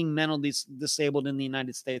being mentally disabled in the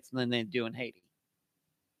United States than they do in Haiti.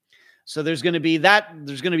 So there's going to be that.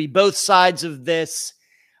 There's going to be both sides of this.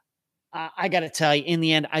 I got to tell you, in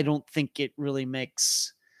the end, I don't think it really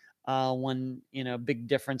makes one, big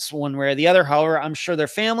difference one way or the other. However, I'm sure their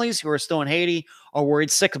families who are still in Haiti are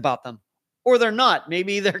worried sick about them, or they're not.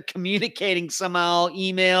 Maybe they're communicating somehow,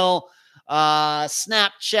 email,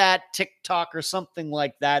 Snapchat, TikTok, or something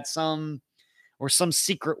like that, some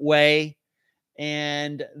secret way.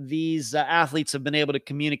 And these athletes have been able to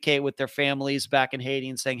communicate with their families back in Haiti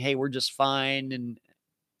and saying, hey, we're just fine. And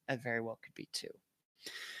that very well could be too.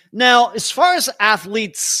 Now, as far as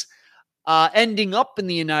athletes ending up in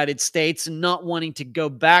the United States and not wanting to go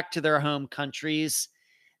back to their home countries,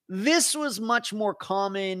 this was much more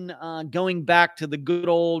common going back to the good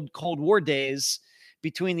old Cold War days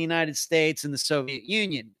between the United States and the Soviet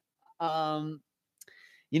Union.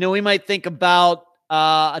 We might think about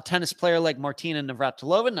a tennis player like Martina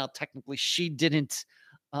Navratilova. Now, technically, she didn't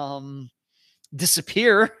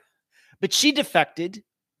disappear, but she defected.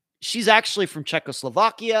 She's actually from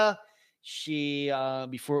Czechoslovakia. She,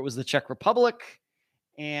 before it was the Czech Republic.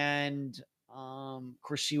 And, of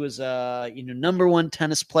course, she was a, number one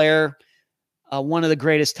tennis player, one of the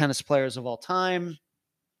greatest tennis players of all time,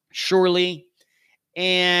 surely.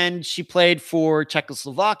 And she played for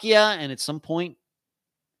Czechoslovakia. And at some point,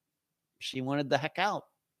 she wanted the heck out.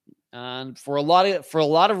 And for a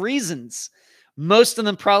lot of reasons, most of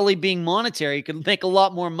them probably being monetary. You could make a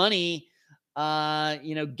lot more money,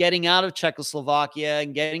 getting out of Czechoslovakia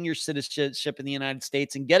and getting your citizenship in the United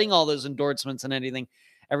States and getting all those endorsements and everything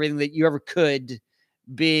that you ever could,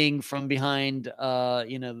 being from behind,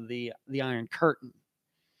 the Iron Curtain.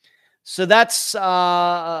 So that's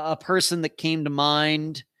a person that came to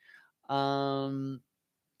mind.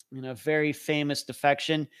 Very famous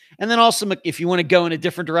defection. And then also, if you want to go in a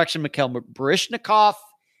different direction, Mikhail Baryshnikov,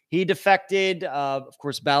 he defected. Of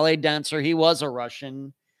course, ballet dancer. He was a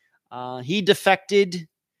Russian. He defected,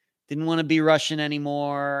 didn't want to be Russian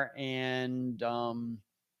anymore. And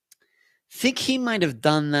think he might have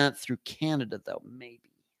done that through Canada, though,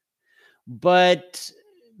 maybe. But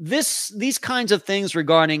these kinds of things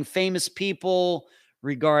regarding famous people,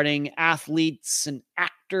 regarding athletes and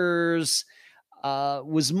actors,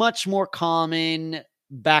 was much more common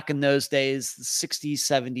back in those days, the 60s,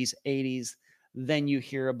 70s, 80s, than you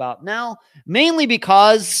hear about now, mainly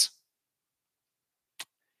because,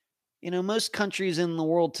 most countries in the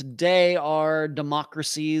world today are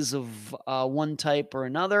democracies of one type or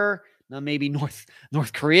another. Now, maybe North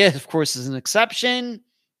Korea, of course, is an exception.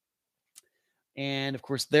 And of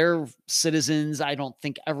course, their citizens, I don't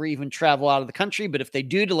think, ever even travel out of the country. But if they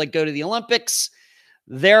do to go to the Olympics,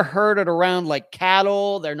 they're herded around like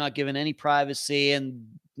cattle. They're not given any privacy, and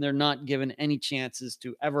they're not given any chances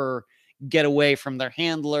to ever get away from their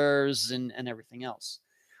handlers and everything else.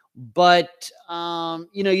 But,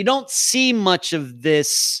 you don't see much of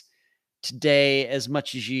this today as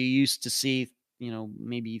much as you used to see,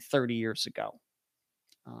 maybe 30 years ago.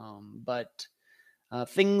 But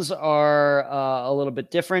things are a little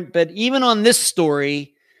bit different. But even on this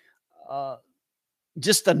story,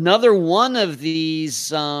 just another one of these,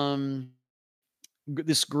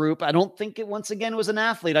 this group, I don't think it once again was an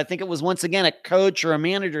athlete. I think it was once again a coach or a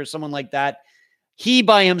manager or someone like that. He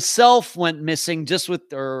by himself went missing just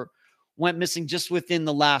within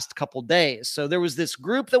the last couple days. So there was this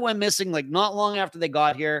group that went missing not long after they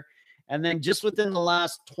got here. And then just within the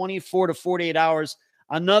last 24 to 48 hours,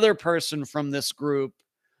 another person from this group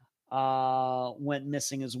went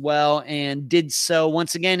missing as well, and did so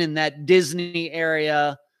once again in that Disney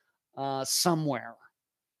area somewhere.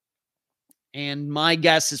 And my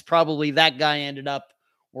guess is probably that guy ended up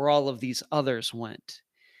where all of these others went.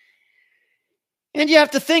 And you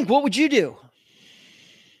have to think, what would you do?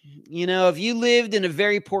 If you lived in a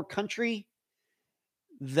very poor country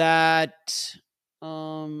that,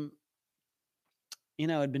 had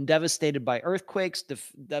been devastated by earthquakes,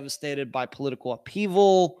 devastated by political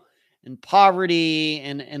upheaval and poverty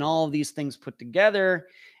and all of these things put together,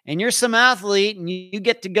 and you're some athlete and you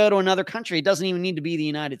get to go to another country. It doesn't even need to be the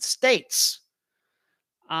United States.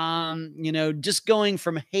 Just going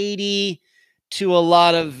from Haiti to a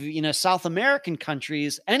lot of, South American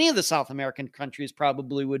countries, any of the South American countries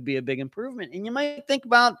probably would be a big improvement. And you might think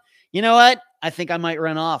about, what? I think I might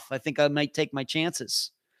run off. I think I might take my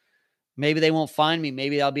chances. Maybe they won't find me.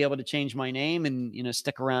 Maybe I'll be able to change my name and,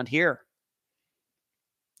 stick around here.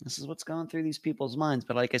 This is what's going through these people's minds.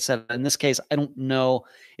 But like I said, in this case, I don't know.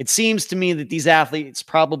 It seems to me that these athletes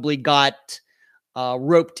probably got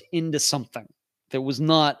roped into something that was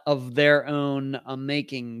not of their own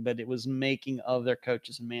making, but it was making of their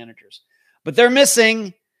coaches and managers. But they're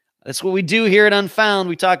missing. That's what we do here at Unfound.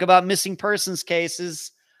 We talk about missing persons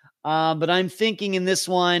cases. But I'm thinking in this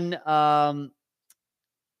one,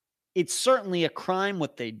 it's certainly a crime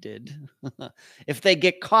what they did. If they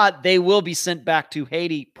get caught, they will be sent back to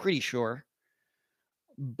Haiti, pretty sure.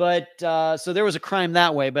 But so there was a crime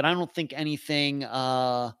that way, but I don't think anything,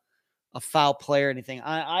 a foul play or anything.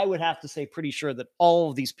 I would have to say pretty sure that all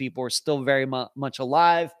of these people are still very much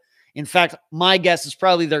alive. In fact, my guess is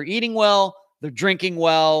probably they're eating well, they're drinking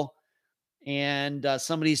well, and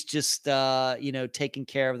somebody's just, taking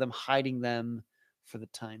care of them, hiding them for the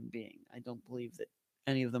time being. I don't believe that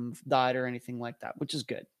any of them died or anything like that, which is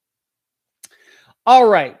good. All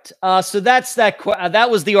right. So that's that. That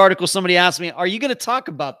was the article. Somebody asked me, are you going to talk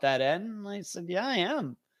about that, Ed? And I said, yeah, I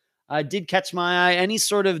am. I did catch my eye. Any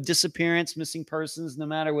sort of disappearance, missing persons, no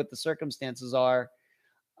matter what the circumstances are,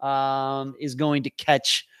 is going to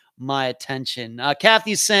catch my attention.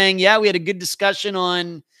 Kathy's saying, yeah, we had a good discussion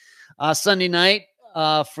on Sunday night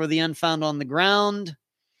for the Unfound on the Ground.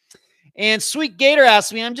 And Sweet Gator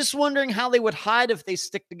asked me, I'm just wondering how they would hide if they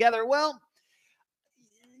stick together. Well,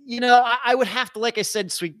 I would have to, like I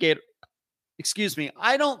said, Sweet Gator, excuse me,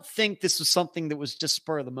 I don't think this was something that was just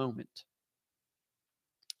spur of the moment.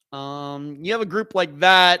 You have a group like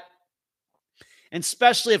that, and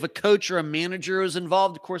especially if a coach or a manager is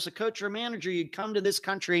involved. Of course, a coach or a manager, you come to this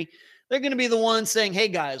country, they're going to be the ones saying, hey,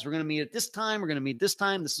 guys, we're going to meet at this time. We're going to meet this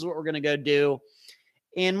time. This is what we're going to go do.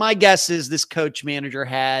 And my guess is this coach manager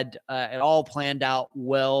had it all planned out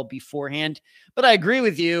well beforehand. But I agree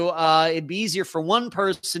with you. It'd be easier for one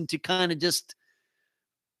person to kind of just,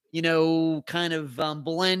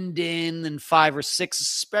 blend in than 5 or 6,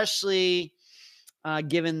 especially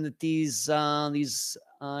given that these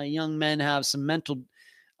young men have some mental,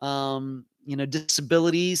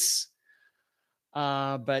 disabilities.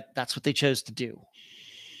 But that's what they chose to do.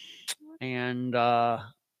 And,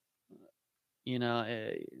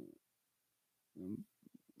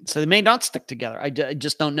 so they may not stick together. I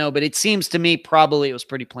just don't know. But it seems to me probably it was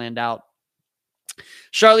pretty planned out.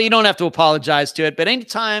 Charlotte, you don't have to apologize to it. But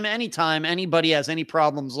anytime anybody has any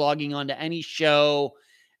problems logging on to any show,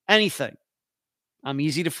 anything, I'm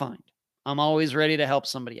easy to find. I'm always ready to help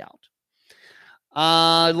somebody out.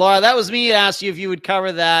 Laura, that was me. I asked you if you would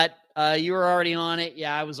cover that. You were already on it.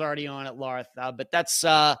 Yeah, I was already on it, Laura. But that's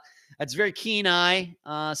very keen eye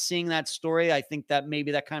seeing that story. I think that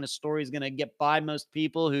maybe that kind of story is going to get by most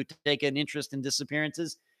people who take an interest in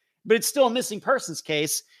disappearances. But it's still a missing persons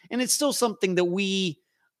case, and it's still something that we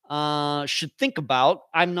should think about.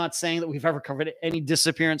 I'm not saying that we've ever covered any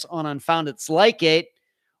disappearance on Unfound it's like it,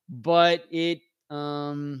 but it,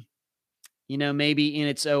 maybe in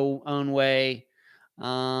its own way,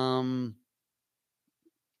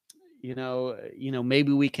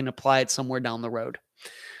 maybe we can apply it somewhere down the road.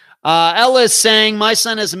 Ella is saying, my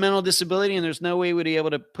son has a mental disability and there's no way we'd be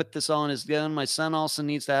able to put this all on his own. My son also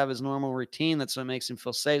needs to have his normal routine. That's what makes him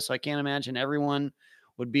feel safe. So I can't imagine everyone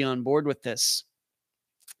would be on board with this.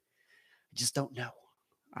 I just don't know.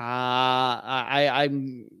 I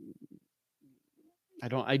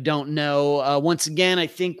don't know. Once again, I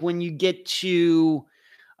think when you get to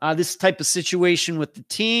this type of situation with the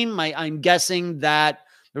team, I'm guessing that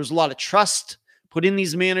there's a lot of trust put in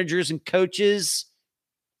these managers and coaches.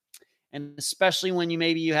 And especially when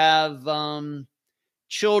you have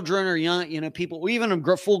children or young, people, even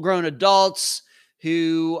full-grown adults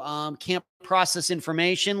who can't process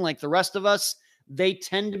information like the rest of us, they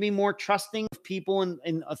tend to be more trusting of people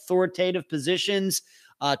in authoritative positions,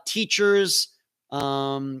 teachers,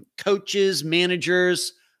 coaches,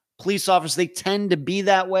 managers, police officers. They tend to be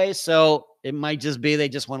that way. So it might just be they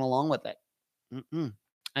just went along with it.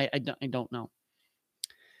 I don't know.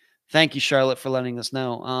 Thank you, Charlotte, for letting us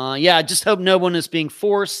know. I just hope no one is being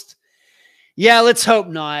forced. Yeah, let's hope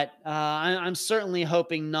not. I'm certainly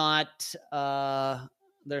hoping not.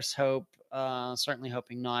 There's hope. Certainly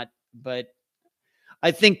hoping not. But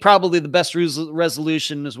I think probably the best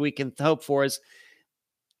resolution as we can hope for is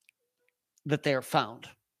that they are found.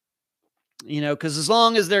 Because as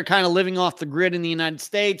long as they're kind of living off the grid in the United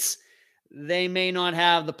States, they may not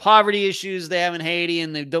have the poverty issues they have in Haiti,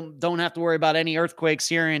 and they don't have to worry about any earthquakes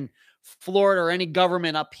here in Florida or any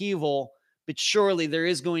government upheaval. But surely there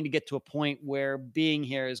is going to get to a point where being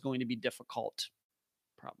here is going to be difficult,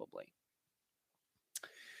 probably.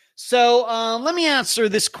 So let me answer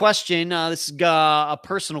this question. This is a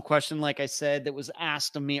personal question, like I said, that was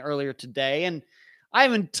asked of me earlier today. And I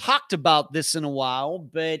haven't talked about this in a while,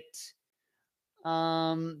 but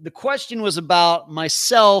the question was about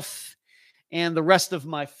myself and the rest of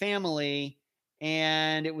my family.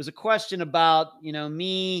 And it was a question about,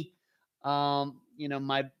 me,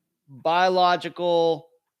 my biological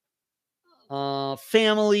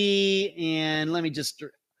family. And let me just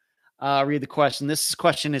read the question. This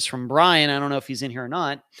question is from Brian. I don't know if he's in here or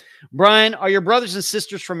not. Brian, are your brothers and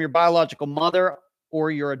sisters from your biological mother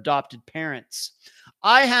or your adopted parents?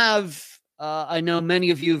 I know many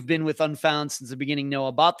of you have been with Unfound since the beginning, know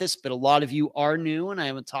about this, but a lot of you are new, and I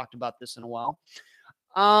haven't talked about this in a while.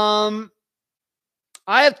 I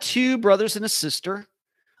have 2 brothers and a sister.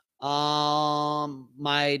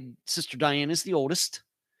 My sister Diane is the oldest,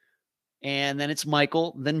 and then it's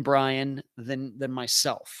Michael, then Brian, then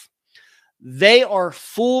myself. They are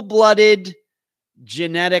full-blooded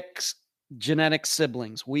genetic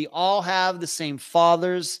siblings. We all have the same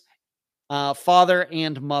father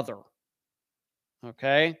and mother.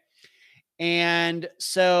 Okay. And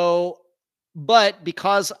so, but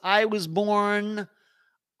because I was born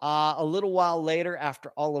a little while later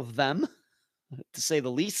after all of them, to say the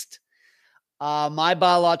least. My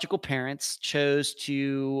biological parents chose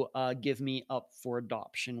to give me up for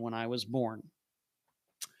adoption when I was born,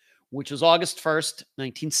 which was August 1st,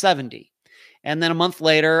 1970. And then a month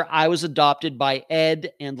later, I was adopted by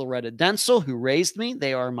Ed and Loretta Dentzel, who raised me.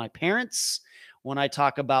 They are my parents. When I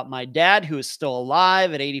talk about my dad, who is still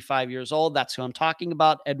alive at 85 years old, that's who I'm talking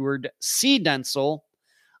about, Edward C. Dentzel.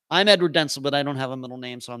 I'm Edward Dentzel, but I don't have a middle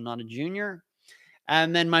name, so I'm not a junior.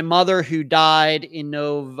 And then my mother, who died in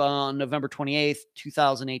November 28th,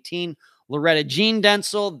 2018, Loretta Jean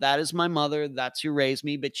Dentzel. That is my mother. That's who raised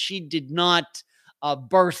me, but she did not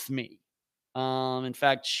birth me. In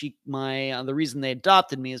fact, the reason they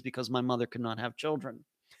adopted me is because my mother could not have children.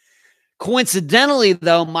 Coincidentally,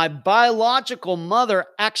 though, my biological mother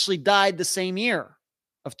actually died the same year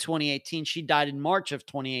of 2018. She died in March of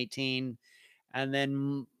 2018. And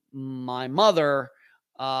then my mother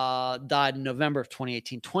died in November of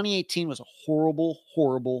 2018. 2018 was a horrible,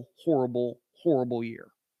 horrible, horrible, horrible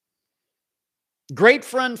year. Great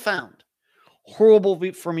for Unfound.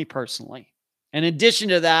 Horrible for me personally. In addition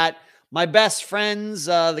to that, my best friends,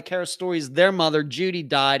 the Kara Stories, their mother, Judy,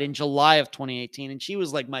 died in July of 2018, and she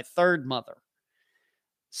was like my third mother.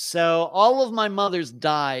 So all of my mothers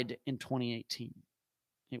died in 2018.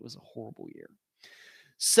 It was a horrible year.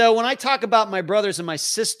 So when I talk about my brothers and my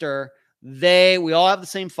sister, we all have the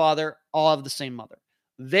same father, all have the same mother.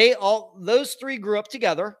 Those three grew up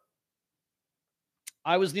together.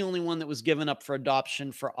 I was the only one that was given up for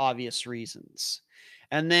adoption for obvious reasons.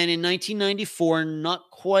 And then in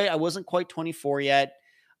 1994, I wasn't quite 24 yet.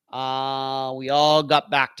 We all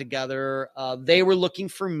got back together. They were looking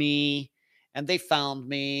for me and they found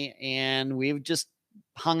me, and we've just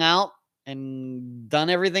hung out and done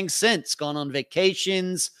everything since. Gone on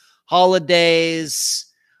vacations, holidays.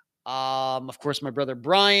 Of course, my brother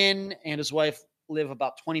Brian and his wife live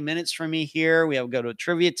about 20 minutes from me here. We go to a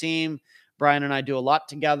trivia team. Brian and I do a lot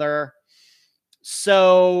together.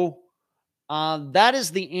 So that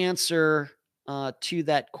is the answer to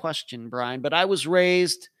that question, Brian. But I was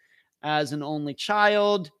raised as an only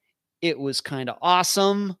child. It was kind of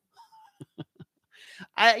awesome.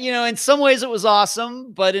 In some ways it was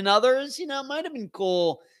awesome, but in others, it might have been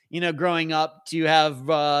cool, growing up to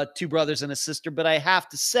have two brothers and a sister. But I have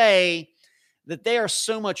to say that they are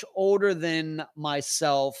so much older than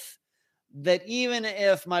myself that even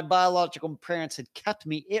if my biological parents had kept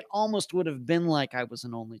me, it almost would have been like I was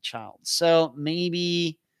an only child. So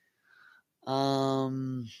maybe,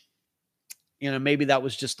 maybe that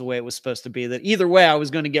was just the way it was supposed to be, that either way I was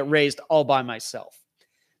going to get raised all by myself.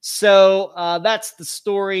 So that's the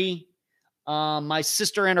story. My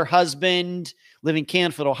sister and her husband live in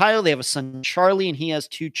Canfield, Ohio. They have a son, Charlie, and he has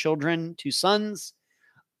two sons.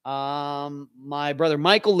 My brother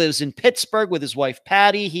Michael lives in Pittsburgh with his wife,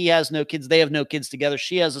 Patty. He has no kids. They have no kids together.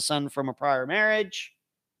 She has a son from a prior marriage.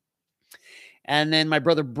 And then my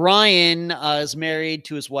brother Brian is married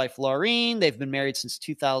to his wife, Laureen. They've been married since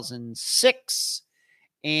 2006.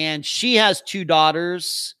 And she has two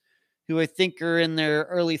daughters who I think are in their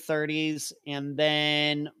early 30s. And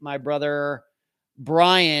then my brother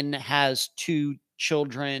Brian has two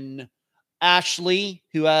children, Ashley,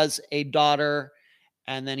 who has a daughter,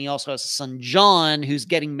 and then he also has a son, John, who's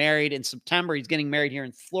getting married in September. He's getting married here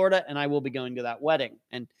in Florida, and I will be going to that wedding.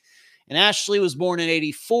 And Ashley was born in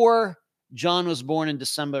 1984. John was born in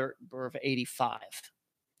December of 1985.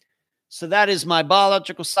 So that is my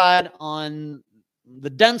biological side. On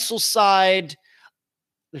the Dentzel side,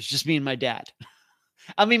 there's just me and my dad.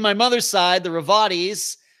 I mean, my mother's side, the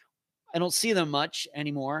Ravatis, I don't see them much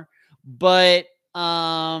anymore. But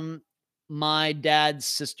my dad's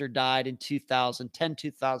sister died in 2010,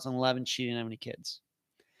 2011. She didn't have any kids.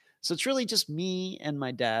 So it's really just me and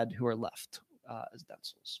my dad who are left as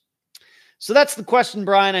Dentzels. So that's the question,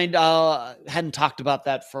 Brian. I hadn't talked about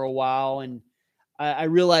that for a while. And I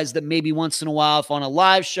realized that maybe once in a while, if on a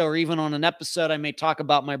live show or even on an episode, I may talk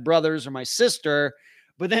about my brothers or my sister.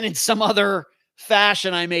 But then in some other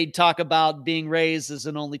fashion, I may talk about being raised as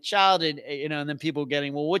an only child. And then people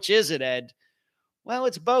getting, well, which is it, Ed? Well,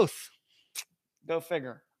 it's both. Go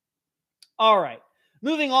figure. All right.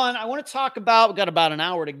 Moving on. I want to talk about, we've got about an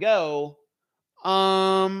hour to go.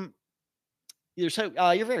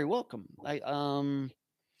 You're very welcome. There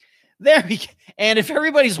we go. And if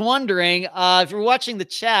everybody's wondering, if you're watching the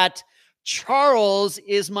chat, Charles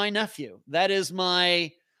is my nephew. That is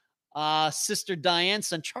my sister Diane's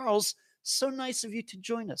son, Charles. So nice of you to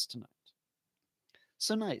join us tonight.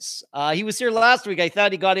 So nice. He was here last week. I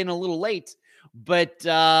thought he got in a little late. But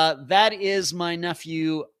that is my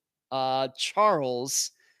nephew,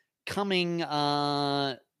 Charles, coming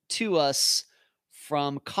to us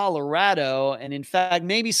from Colorado. And in fact,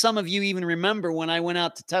 maybe some of you even remember when I went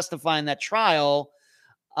out to testify in that trial,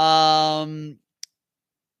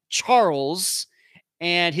 Charles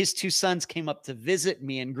and his two sons came up to visit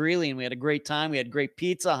me in Greeley, and we had a great time. We had great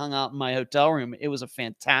pizza, hung out in my hotel room. It was a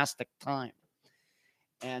fantastic time.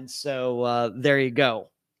 And so there you go.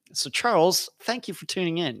 So Charles, thank you for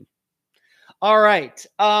tuning in. All right,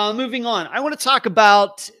 moving on. I want to talk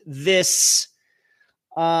about this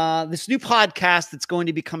new podcast that's going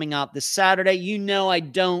to be coming out this Saturday. You know, I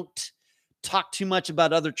don't talk too much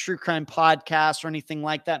about other true crime podcasts or anything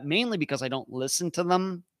like that, mainly because I don't listen to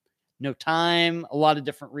them. No time, a lot of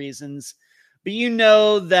different reasons. But you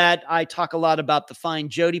know that I talk a lot about the Find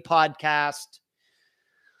Jody podcast.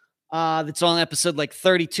 That's on episode like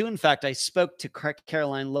 32. In fact, I spoke to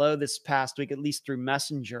Caroline Lowe this past week, at least through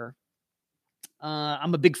Messenger.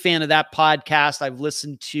 I'm a big fan of that podcast. I've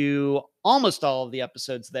listened to almost all of the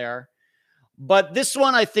episodes there. But this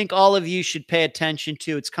one, I think all of you should pay attention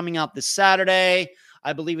to. It's coming out this Saturday.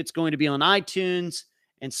 I believe it's going to be on iTunes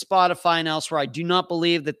and Spotify and elsewhere. I do not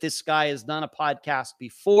believe that this guy has done a podcast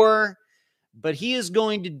before, but he is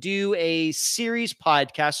going to do a series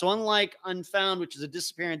podcast. So unlike Unfound, which is a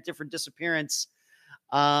different disappearance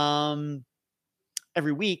every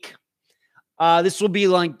week, this will be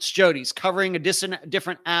like Jody's, covering a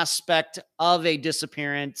different aspect of a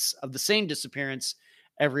disappearance, of the same disappearance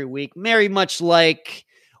every week, very much like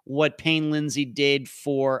what Payne Lindsay did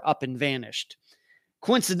for Up and Vanished.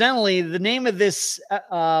 Coincidentally, the name of this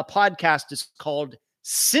podcast is called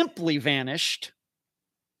Simply Vanished.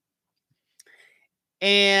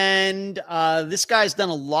 And this guy's done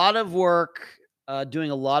a lot of work,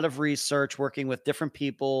 doing a lot of research, working with different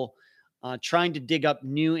people, trying to dig up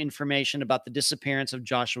new information about the disappearance of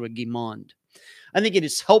Joshua Guimond. I think it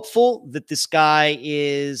is helpful that this guy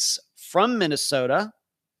is from Minnesota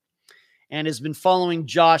and has been following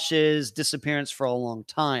Josh's disappearance for a long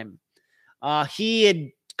time. He had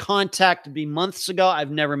contacted me months ago. I've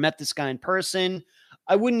never met this guy in person.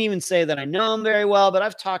 I wouldn't even say that I know him very well, but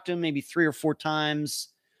I've talked to him maybe 3 or 4 times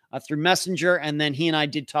through Messenger. And then he and I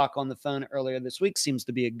did talk on the phone earlier this week. Seems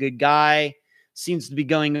to be a good guy. Seems to be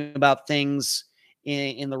going about things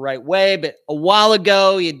in the right way. But a while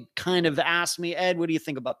ago, he kind of asked me, Ed, what do you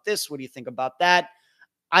think about this? What do you think about that?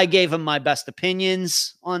 I gave him my best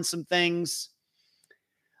opinions on some things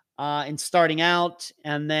in starting out.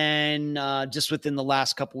 And then just within the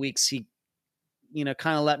last couple weeks, he,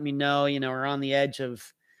 kind of let me know, we're on the edge of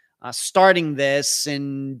starting this.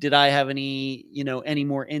 And did I have any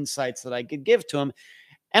more insights that I could give to him?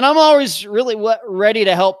 And I'm always really ready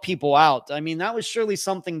to help people out. I mean, that was surely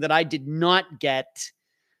something that I did not get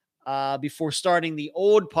before starting the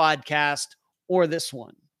old podcast or this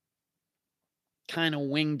one. Kind of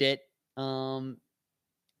winged it.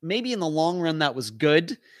 Maybe in the long run that was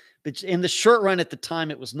good, but in the short run at the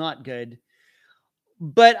time, it was not good.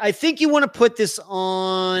 But I think you want to put this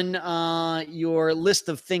on your list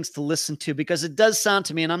of things to listen to, because it does sound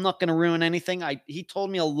to me, and I'm not going to ruin anything. He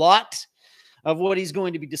told me a lot of what he's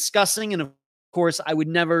going to be discussing. And of course, I would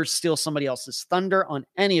never steal somebody else's thunder on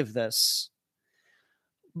any of this.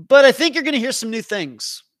 But I think you're going to hear some new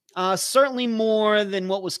things. Certainly more than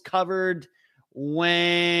what was covered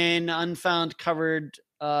when Unfound covered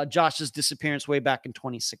Josh's disappearance way back in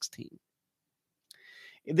 2016.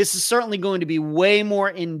 This is certainly going to be way more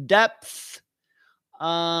in depth.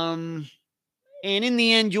 And in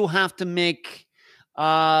the end, you'll have to make,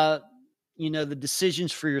 the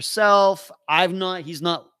decisions for yourself. I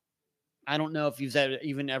don't know if he's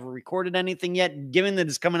even ever recorded anything yet. Given that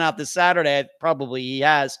it's coming out this Saturday, probably he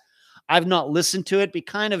has. I've not listened to it, but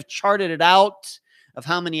kind of charted it out of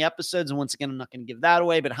how many episodes. And once again, I'm not going to give that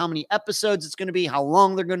away, but how many episodes it's going to be, how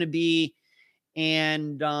long they're going to be.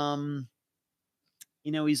 And,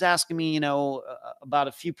 he's asking me, about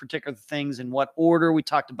a few particular things in what order we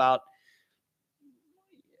talked about.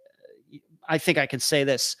 I think I can say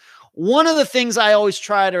this. One of the things I always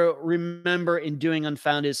try to remember in doing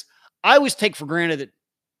Unfound is I always take for granted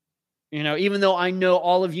that, even though I know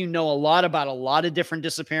all of you know a lot about a lot of different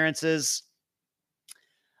disappearances,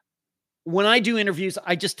 when I do interviews,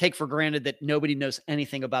 I just take for granted that nobody knows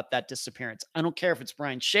anything about that disappearance. I don't care if it's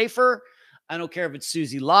Brian Schaefer. I don't care if it's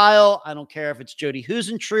Susie Lyle. I don't care if it's Jody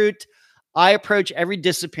Huisentruit. I approach every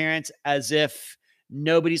disappearance as if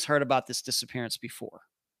nobody's heard about this disappearance before.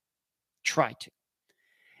 Try to.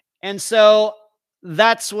 And so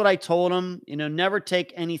that's what I told him. Never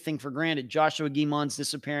take anything for granted. Joshua Guimond's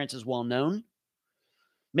disappearance is well known.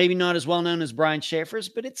 Maybe not as well known as Brian Schaefer's,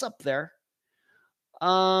 but it's up there.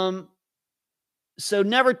 So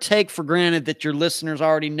never take for granted that your listeners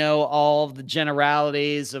already know all of the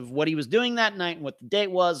generalities of what he was doing that night and what the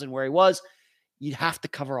date was and where he was. You have to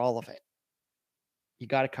cover all of it. You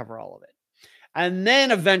got to cover all of it. And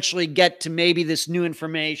then eventually get to maybe this new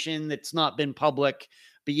information that's not been public,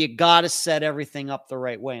 but you got to set everything up the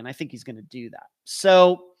right way. And I think he's going to do that.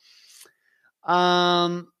 So,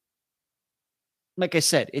 like I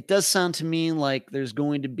said, it does sound to me like there's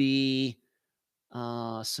going to be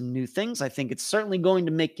some new things. I think it's certainly going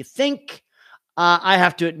to make you think. I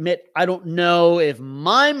have to admit, I don't know if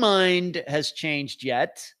my mind has changed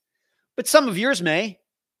yet, but some of yours may.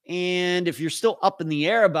 And if you're still up in the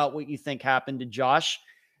air about what you think happened to Josh,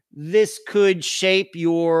 this could shape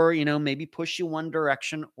your, maybe push you one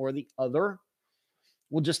direction or the other.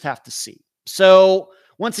 We'll just have to see. So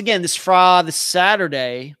once again, this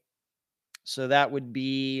Saturday, so that would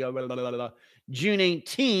be June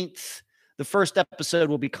 18th, the first episode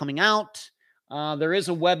will be coming out. There is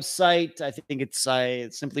a website. I think it's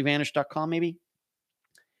simplyvanish.com maybe.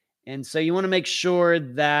 And so you want to make sure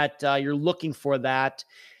that you're looking for that.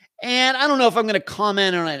 And I don't know if I'm going to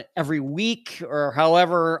comment on it every week or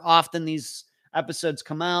however often these episodes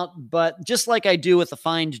come out, but just like I do with the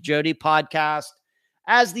Find Jody podcast,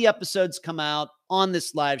 as the episodes come out on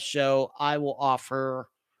this live show, I will offer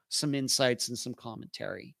some insights and some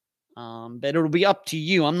commentary. But it'll be up to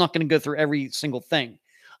you. I'm not going to go through every single thing.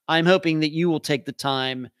 I'm hoping that you will take the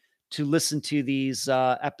time to listen to these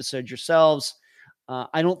episodes yourselves.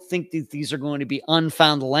 I don't think that these are going to be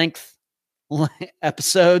unfound length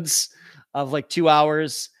episodes of like 2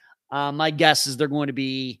 hours. My guess is they're going to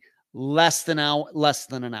be less than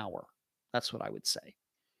an hour. That's what I would say.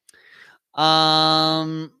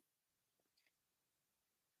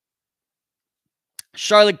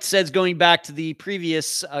 Charlotte says, going back to the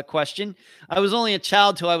previous question, I was only a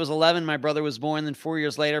child till I was 11. My brother was born. Then 4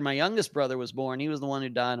 years later, my youngest brother was born. He was the one who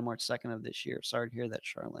died on March 2nd of this year. Sorry to hear that,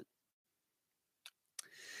 Charlotte.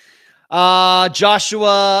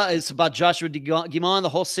 Joshua, it's about Joshua Guimond. The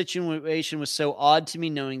whole situation was so odd to me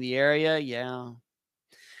knowing the area. Yeah.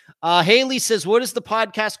 Haley says, what is the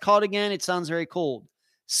podcast called again? It sounds very cold.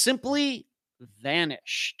 Simply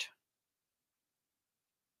Vanished.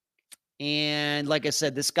 And like I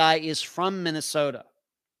said, this guy is from Minnesota.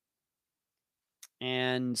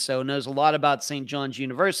 And so knows a lot about St. John's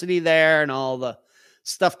University there and all the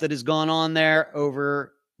stuff that has gone on there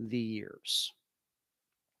over the years.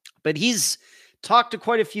 But he's talked to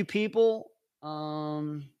quite a few people.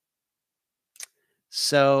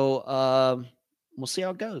 So we'll see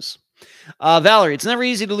how it goes. Valerie, it's never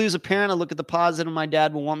easy to lose a parent. I look at the positive. My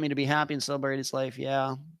dad will want me to be happy and celebrate his life.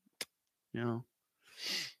 Yeah.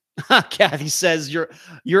 Kathy says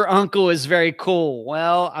your uncle is very cool.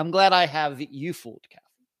 Well, I'm glad I have you fooled, Kathy.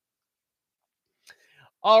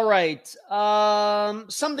 All right.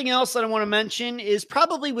 Something else that I want to mention is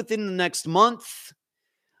probably within the next month.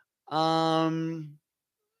 Probably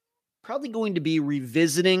going to be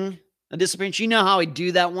revisiting a disappearance. You know how I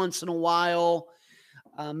do that once in a while.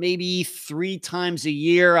 Maybe 3 times a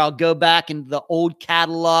year, I'll go back into the old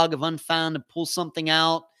catalog of Unfound and pull something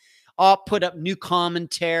out. I'll put up new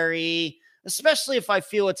commentary, especially if I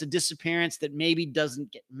feel it's a disappearance that maybe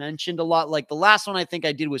doesn't get mentioned a lot. Like the last one I think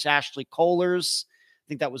I did was Ashley Kohler's. I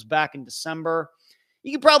think that was back in December.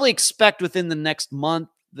 You can probably expect within the next month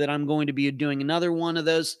that I'm going to be doing another one of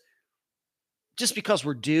those just because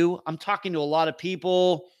we're due. I'm talking to a lot of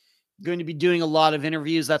people, going to be doing a lot of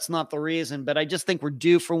interviews. That's not the reason, but I just think we're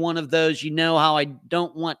due for one of those. You know how I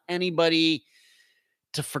don't want anybody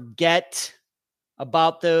to forget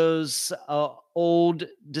about those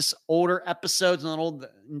older episodes, not old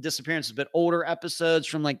disappearances, but older episodes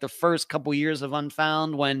from like the first couple years of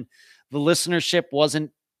Unfound when the listenership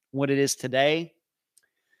wasn't what it is today.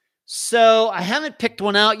 So I haven't picked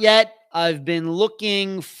one out yet. I've been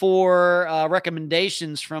looking for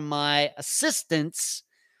recommendations from my assistants,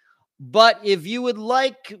 but if you would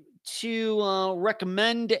like to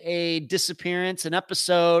recommend a disappearance, an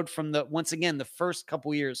episode from once again, the first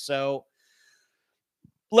couple years. So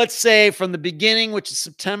let's say from the beginning, which is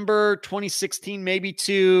September 2016, maybe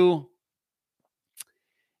to,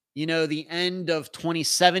 the end of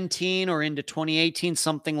 2017 or into 2018,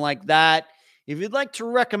 something like that. If you'd like to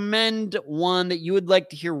recommend one that you would like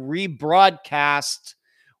to hear rebroadcast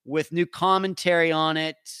with new commentary on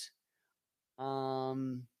it,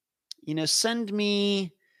 send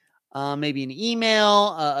me maybe an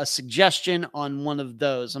email, a suggestion on one of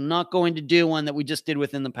those. I'm not going to do one that we just did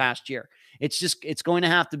within the past year. It's going to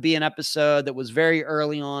have to be an episode that was very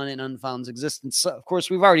early on in Unfound's existence. So, of course,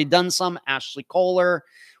 we've already done some. Ashley Kohler.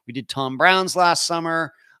 We did Tom Brown's last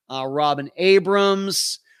summer. Robin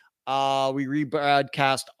Abrams. We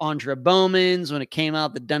rebroadcast Andra Bowman's when it came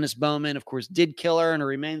out. The Dennis Bowman, of course, did kill her, and her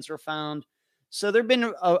remains were found. So there have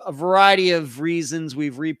been a variety of reasons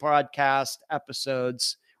we've rebroadcast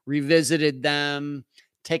episodes, revisited them,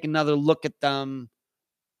 take another look at them.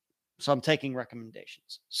 So I'm taking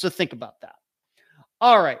recommendations. So think about that.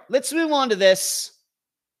 All right, let's move on to this.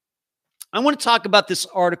 I want to talk about this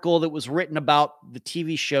article that was written about the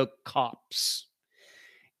TV show Cops.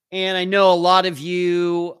 And I know a lot of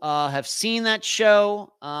you have seen that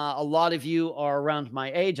show. A lot of you are around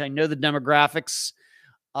my age. I know the demographics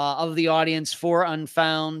of the audience for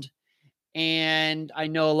Unfound. And I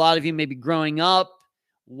know a lot of you maybe growing up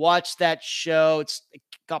watched that show. It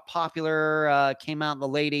got popular, came out in the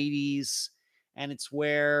late 80s. And it's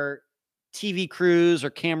where TV crews or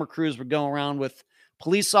camera crews would go around with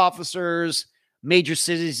police officers, major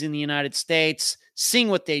cities in the United States, seeing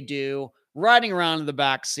what they do, riding around in the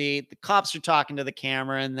back seat. The cops are talking to the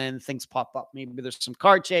camera, and then things pop up. Maybe there's some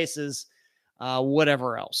car chases,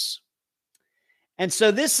 whatever else. And so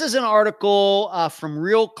this is an article from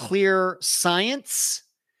Real Clear Science,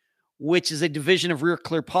 which is a division of Real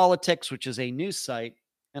Clear Politics, which is a news site.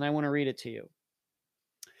 And I want to read it to you.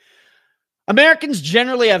 Americans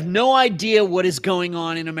generally have no idea what is going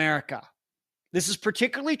on in America. This is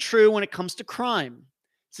particularly true when it comes to crime.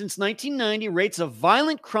 Since 1990, rates of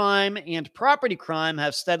violent crime and property crime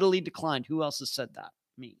have steadily declined. Who else has said that?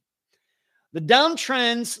 Me. The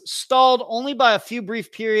downtrends stalled only by a few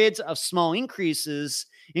brief periods of small increases,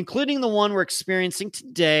 including the one we're experiencing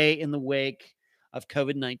today in the wake of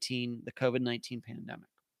COVID-19, the COVID-19 pandemic.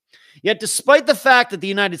 Yet, despite the fact that the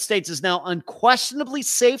United States is now unquestionably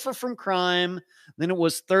safer from crime than it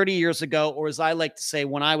was 30 years ago, or as I like to say,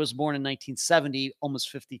 when I was born in 1970, almost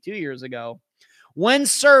 52 years ago, when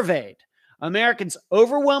surveyed, Americans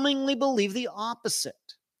overwhelmingly believe the opposite.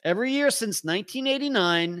 Every year since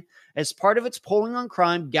 1989, as part of its polling on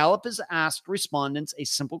crime, Gallup has asked respondents a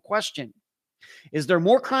simple question. Is there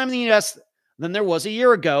more crime in the U.S. than there was a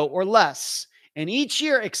year ago or less? And each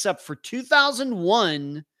year, except for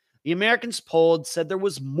 2001, the Americans polled said there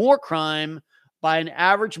was more crime by an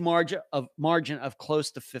average margin of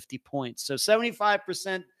close to 50 points. So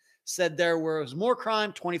 75% said there was more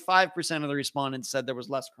crime. 25% of the respondents said there was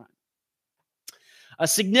less crime. A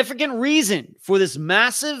significant reason for this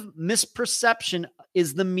massive misperception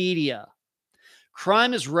is the media.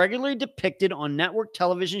 Crime is regularly depicted on network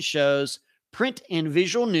television shows, print and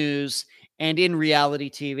visual news, and in reality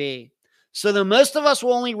TV. So though most of us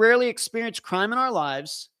will only rarely experience crime in our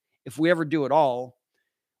lives, if we ever do at all,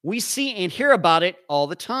 we see and hear about it all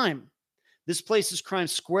the time. This places crime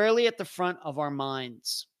squarely at the front of our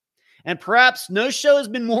minds. And perhaps no show has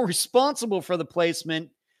been more responsible for the placement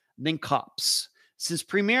than Cops. Since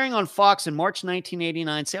premiering on Fox in March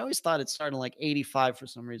 1989, see, I always thought it started in like 85 for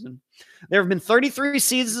some reason. There have been 33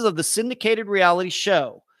 seasons of the syndicated reality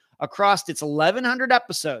show. Across its 1,100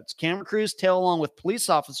 episodes, camera crews tail along with police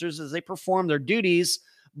officers as they perform their duties,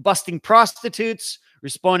 busting prostitutes,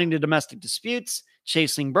 responding to domestic disputes,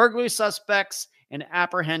 chasing burglary suspects, and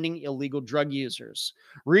apprehending illegal drug users.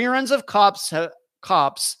 Reruns of Cops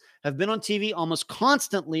have been on TV almost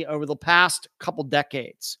constantly over the past couple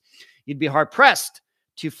decades. You'd be hard-pressed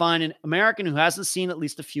to find an American who hasn't seen at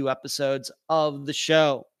least a few episodes of the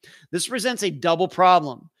show. This presents a double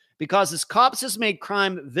problem. Because as Cops has made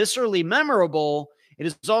crime viscerally memorable, it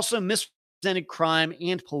has also misrepresented crime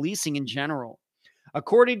and policing in general.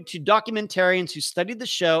 According to documentarians who studied the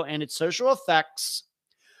show and its social effects,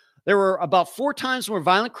 there were about 4 times more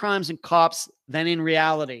violent crimes in Cops than in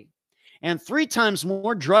reality, and 3 times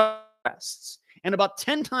more drug arrests, and about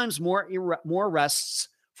 10 times more arrests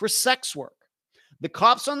for sex work. The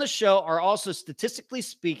cops on the show are also, statistically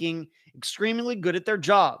speaking, extremely good at their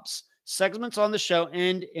jobs. Segments on the show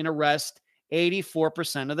end in arrest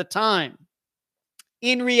 84% of the time.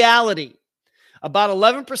 In reality, about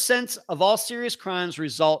 11% of all serious crimes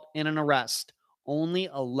result in an arrest. Only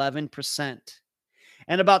 11%.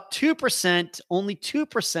 And about 2%, only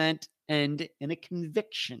 2% end in a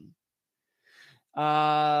conviction.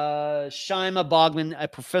 Shaima Bogman, a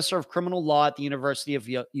professor of criminal law at the University of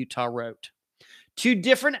Utah, wrote, 2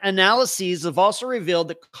 different analyses have also revealed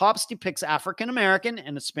that Cops depicts African American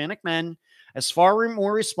and Hispanic men as far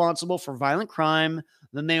more responsible for violent crime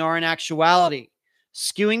than they are in actuality,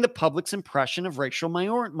 skewing the public's impression of racial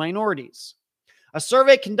minorities. A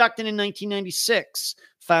survey conducted in 1996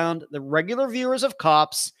 found that regular viewers of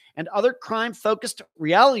Cops and other crime-focused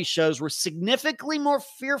reality shows were significantly more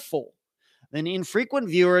fearful than infrequent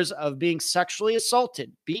viewers of being sexually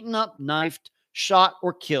assaulted, beaten up, knifed, shot,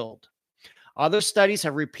 or killed. Other studies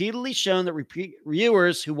have repeatedly shown that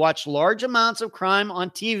viewers who watch large amounts of crime on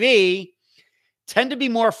TV tend to be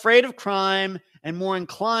more afraid of crime and more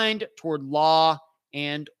inclined toward law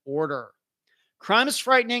and order. Crime is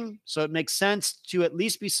frightening, so it makes sense to at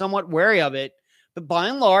least be somewhat wary of it. But by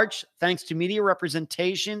and large, thanks to media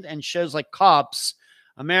representation and shows like Cops,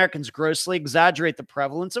 Americans grossly exaggerate the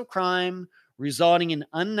prevalence of crime, resulting in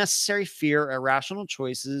unnecessary fear, irrational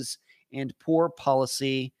choices, and poor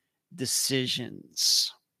policy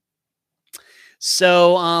decisions.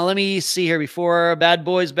 So let me see here before Bad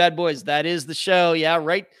Boys. That is the show. Yeah,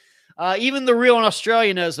 right. Even the real in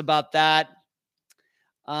Australia knows about that.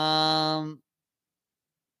 Talking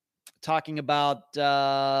about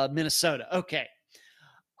Minnesota. Okay.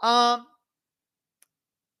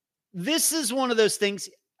 This is one of those things,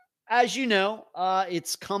 as you know,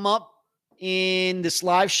 it's come up in this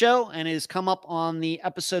live show and it has come up on the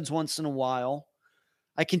episodes once in a while.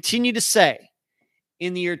 I continue to say,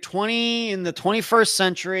 in the 21st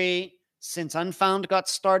century, since Unfound got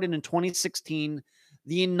started in 2016,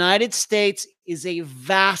 the United States is a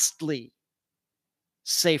vastly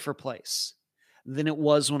safer place than it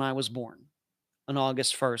was when I was born on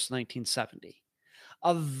August 1st, 1970.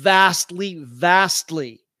 A vastly,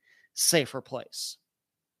 vastly safer place.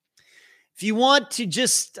 If you want to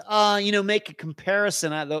just, make a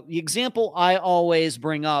comparison, the example I always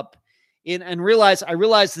bring up I realize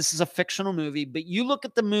this is a fictional movie, but you look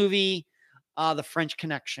at the movie, The French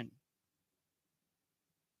Connection.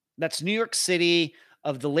 That's New York City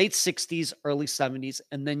of the late 60s, early 70s,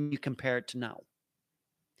 and then you compare it to now.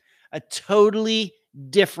 A totally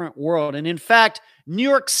different world. And in fact, New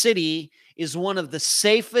York City is one of the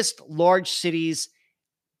safest large cities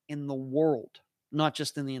in the world, not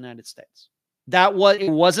just in the United States.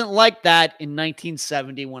 It wasn't like that in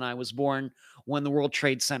 1970 when I was born, when the World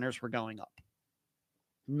Trade Centers were going up.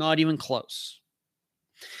 Not even close.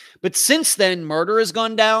 But since then, murder has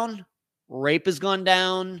gone down, rape has gone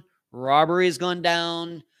down, robbery has gone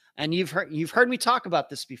down, and you've heard me talk about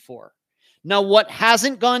this before. Now, what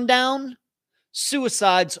hasn't gone down?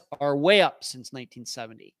 Suicides are way up since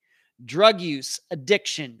 1970. Drug use,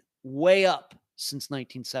 addiction, way up since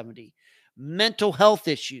 1970. Mental health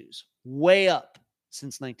issues, way up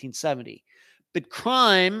since 1970. But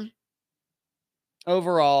crime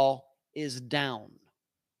overall is down.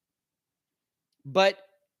 But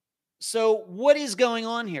so what is going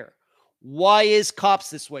on here? Why is Cops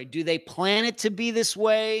this way? Do they plan it to be this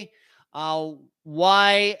way?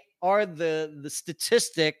 Why are the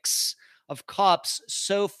statistics of Cops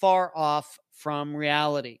so far off from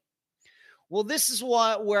reality? Well, this is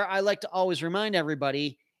where I like to always remind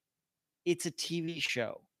everybody, it's a TV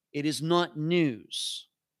show. It is not news.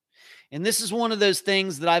 And this is one of those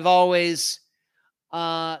things that I've always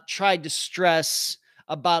tried to stress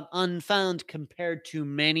about Unfound compared to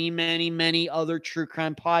many, many, many other true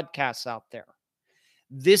crime podcasts out there.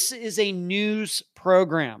 This is a news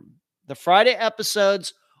program. The Friday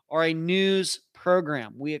episodes are a news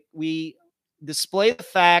program. We display the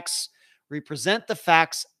facts, we present the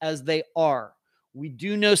facts as they are. We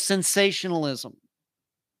do no sensationalism.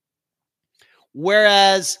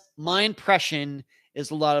 Whereas my impression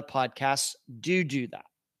is a lot of podcasts do that.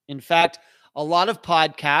 In fact, a lot of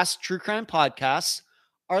podcasts, true crime podcasts,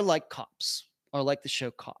 are like Cops, are like the show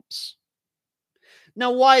Cops.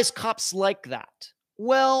 Now, why is Cops like that?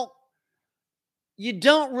 Well, you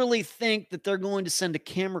don't really think that they're going to send a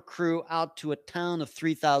camera crew out to a town of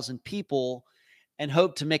 3,000 people and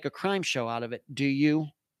hope to make a crime show out of it, do you?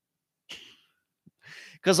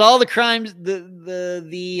 Because all the crimes,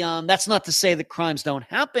 that's not to say that crimes don't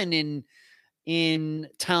happen in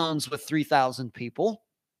towns with 3,000 people.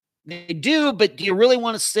 They do, but do you really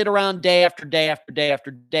want to sit around day after day after day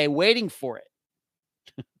after day waiting for it?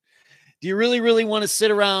 Do you really, really want to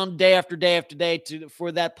sit around day after day after day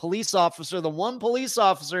for that police officer, the one police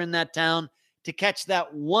officer in that town, to catch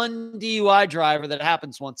that one DUI driver that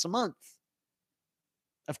happens once a month?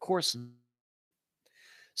 Of course not.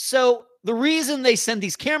 So the reason they send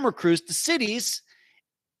these camera crews to cities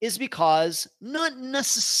is because, not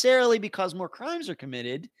necessarily because more crimes are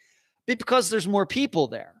committed, but because there's more people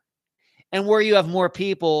there. And where you have more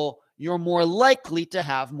people, you're more likely to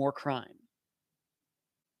have more crime.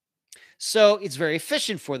 So it's very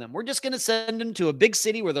efficient for them. We're just going to send them to a big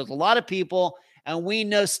city where there's a lot of people, and we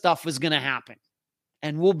know stuff is going to happen.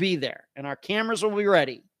 And we'll be there, and our cameras will be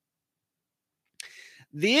ready.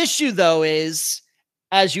 The issue, though, is,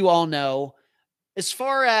 as you all know, as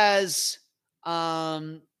far as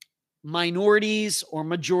minorities or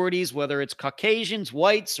majorities, whether it's Caucasians,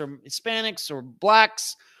 whites, or Hispanics, or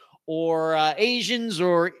blacks, or Asians,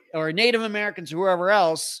 or Native Americans, or whoever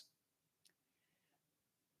else,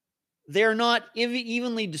 they're not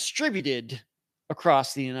evenly distributed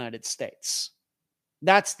across the United States.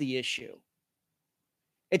 That's the issue.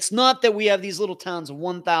 It's not that we have these little towns of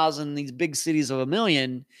 1,000, these big cities of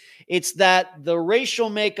 1,000,000. It's that the racial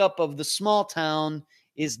makeup of the small town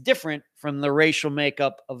is different from the racial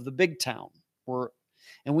makeup of the big town.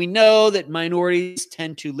 And we know that minorities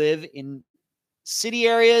tend to live in city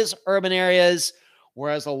areas, urban areas,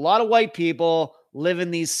 whereas a lot of white people live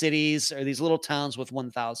in these cities or these little towns with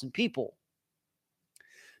 1,000 people.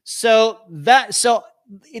 So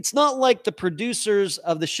it's not like the producers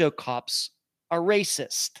of the show Cops are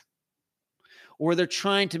racist or they're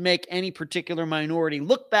trying to make any particular minority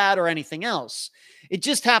look bad or anything else. It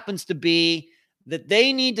just happens to be that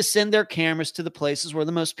they need to send their cameras to the places where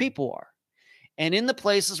the most people are. And in the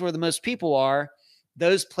places where the most people are,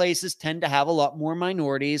 those places tend to have a lot more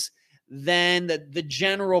minorities than the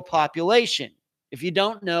general population. If you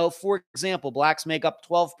don't know, for example, blacks make up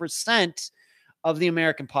 12% of the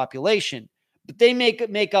American population, but they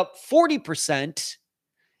make up 40%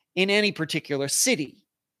 in any particular city.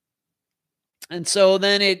 And so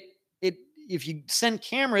then if you send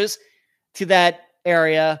cameras to that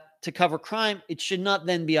area to cover crime, it should not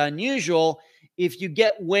then be unusual if you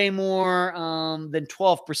get way more than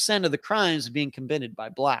 12% of the crimes being committed by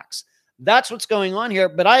blacks. That's what's going on here.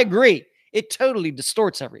 But I agree, it totally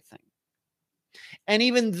distorts everything. And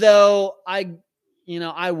even though I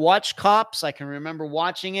watched Cops, I can remember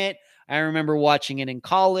watching it. I remember watching it in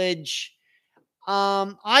college.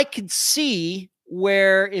 I could see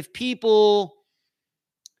where if people,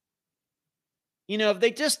 if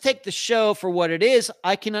they just take the show for what it is,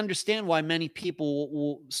 I can understand why many people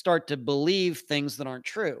will start to believe things that aren't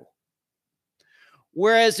true.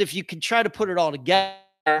 Whereas if you can try to put it all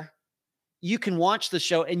together, you can watch the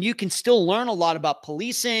show and you can still learn a lot about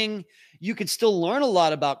policing. You can still learn a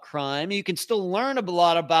lot about crime. You can still learn a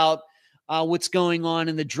lot about what's going on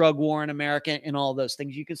in the drug war in America and all those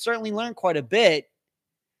things. You can certainly learn quite a bit,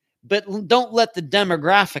 but don't let the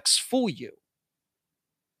demographics fool you.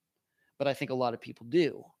 But I think a lot of people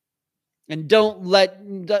do. And don't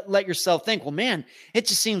let yourself think, well, man, it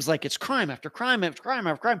just seems like it's crime after crime after crime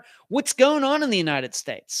after crime. What's going on in the United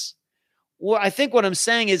States? Well, I think what I'm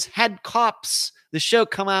saying is, had Cops, the show,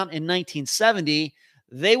 come out in 1970,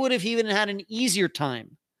 they would have even had an easier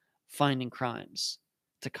time finding crimes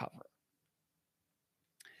to cover.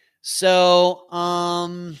 So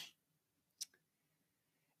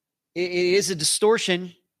it is a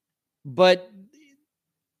distortion, but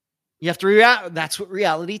you have to react. That's what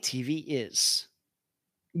reality TV is.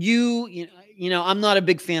 I'm not a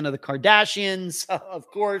big fan of the Kardashians, of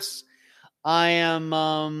course. I am,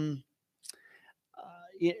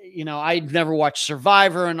 I've never watched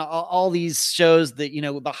Survivor and all these shows that,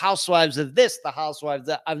 the housewives of this, the housewives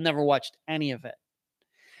that. I've never watched any of it.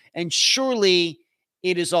 And surely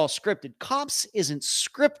it is all scripted. Cops isn't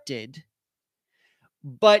scripted,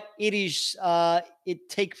 but it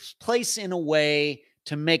takes place in a way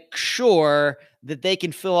to make sure that they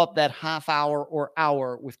can fill up that half hour or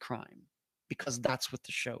hour with crime, because that's what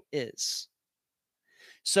the show is.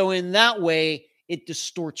 So in that way, it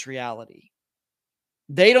distorts reality.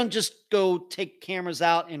 They don't just go take cameras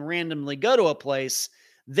out and randomly go to a place.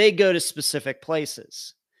 They go to specific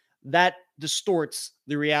places. That distorts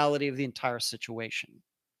the reality of the entire situation.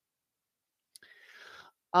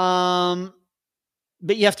 But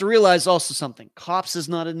you have to realize also something. Cops is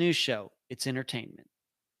not a news show. It's entertainment.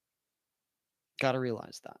 Got to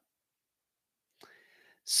realize that.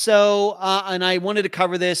 So, and I wanted to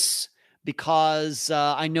cover this because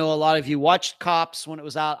I know a lot of you watched Cops when it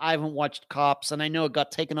was out. I haven't watched Cops, and I know it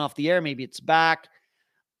got taken off the air. Maybe it's back.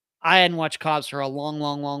 I hadn't watched Cops for a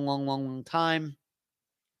long time.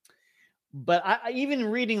 But I even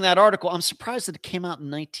reading that article, I'm surprised that it came out in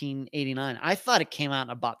 1989. I thought it came out in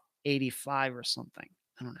about 85 or something.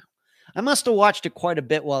 I don't know. I must have watched it quite a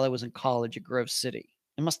bit while I was in college at Grove City.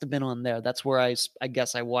 It must have been on there. That's where I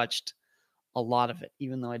guess I watched a lot of it,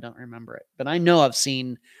 even though I don't remember it. But I know I've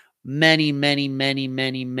seen many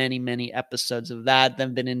episodes of that.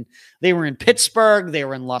 They were in Pittsburgh. They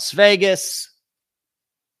were in Las Vegas.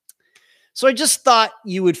 So I just thought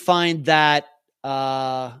you would find that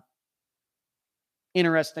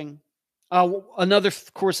interesting. Another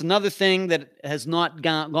thing that has not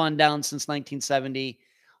gone down since 1970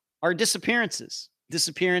 are disappearances.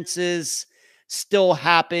 Disappearances still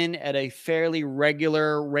happen at a fairly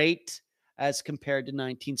regular rate as compared to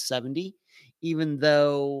 1970, even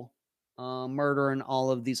though murder and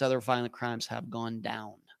all of these other violent crimes have gone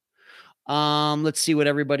down. Let's see what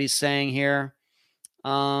everybody's saying here.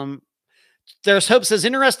 There's Hope says,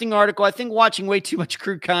 interesting article. I think watching way too much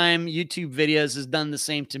Crew Crime YouTube videos has done the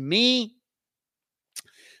same to me.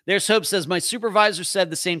 There's Hope says, my supervisor said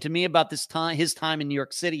the same to me about his time in New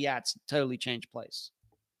York City. Yeah, it's totally changed place.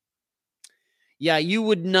 Yeah, you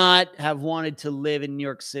would not have wanted to live in New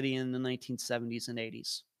York City in the 1970s and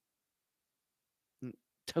 80s.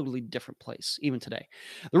 Totally different place, even today.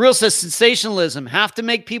 The Real says, sensationalism. Have to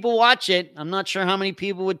make people watch it. I'm not sure how many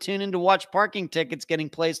people would tune in to watch parking tickets getting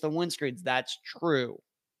placed on windscreens. That's true.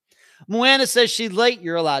 Moana says she's late.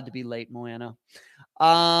 You're allowed to be late, Moana.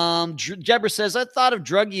 Jebra says, I thought of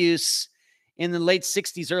drug use in the late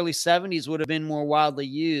 60s, early 70s would have been more widely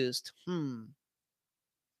used.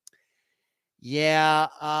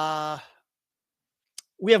 Yeah.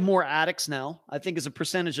 We have more addicts now. I think as a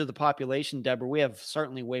percentage of the population, Deborah, we have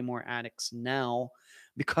certainly way more addicts now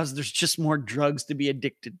because there's just more drugs to be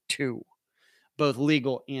addicted to, both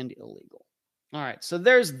legal and illegal. All right. So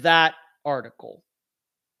there's that article.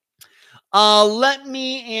 Let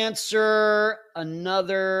me answer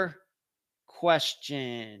another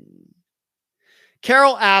question.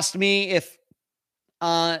 Carol asked me if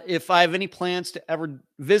I have any plans to ever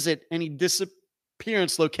visit any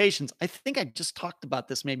disappearance locations. I think I just talked about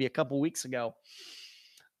this maybe a couple weeks ago.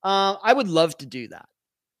 I would love to do that.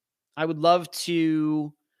 I would love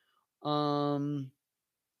to go,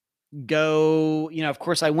 of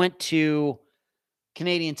course I went to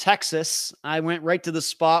Canadian Texas. I went right to the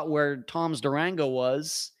spot where Tom's Durango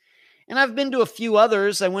was. And I've been to a few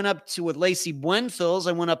others. I went up to with Lacey Buenfils.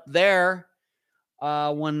 I went up there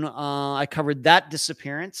when I covered that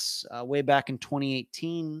disappearance way back in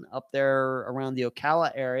 2018 up there around the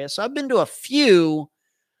Ocala area. So I've been to a few,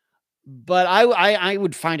 but I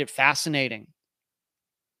would find it fascinating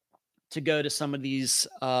to go to some of these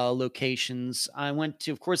locations. I went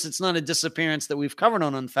to, of course, it's not a disappearance that we've covered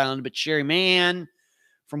on Unfound, but Sherry Mann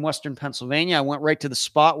from Western Pennsylvania. I went right to the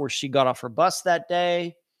spot where she got off her bus that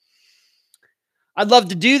day. I'd love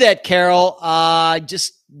to do that, Carol. I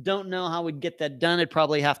just don't know how we'd get that done. I'd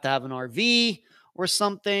probably have to have an RV or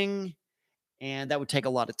something, and that would take a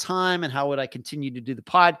lot of time. And how would I continue to do the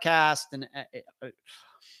podcast? And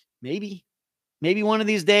maybe one of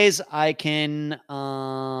these days I can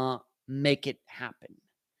make it happen.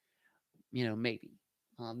 Maybe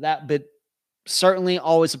but certainly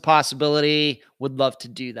always a possibility. Would love to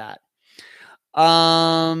do that.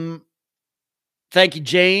 Thank you,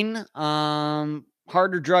 Jane.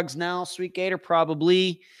 Harder drugs now, Sweet Gator,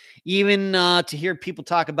 probably. Even to hear people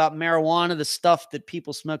talk about marijuana, the stuff that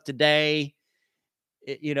people smoke today,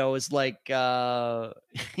 is like,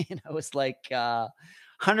 it's like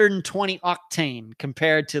 120 octane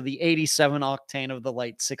compared to the 87 octane of the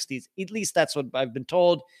late 60s. At least that's what I've been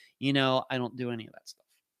told. I don't do any of that stuff.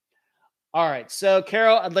 All right. So,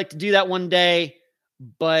 Carol, I'd like to do that one day,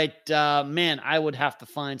 but man, I would have to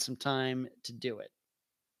find some time to do it.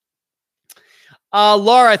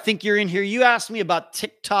 Laura, I think you're in here. You asked me about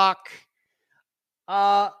TikTok.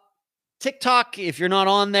 TikTok, if you're not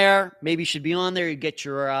on there, maybe you should be on there. You get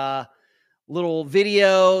your little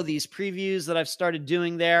video, these previews that I've started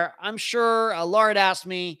doing there. I'm sure Laura had asked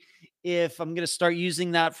me if I'm going to start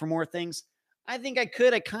using that for more things. I think I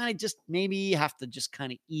could. I kind of just maybe have to just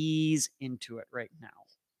kind of ease into it right now.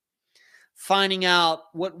 Finding out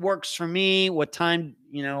what works for me, what time,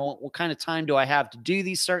 what kind of time do I have to do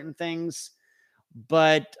these certain things.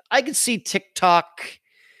 But I could see TikTok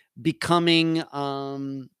becoming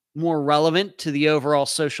more relevant to the overall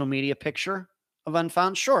social media picture of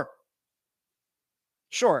Unfound. Sure.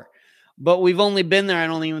 But we've only been there, I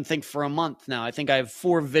don't even think, for a month now. I think I have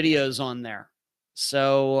 4 videos on there.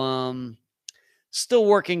 So still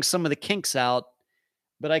working some of the kinks out,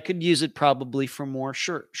 but I could use it probably for more.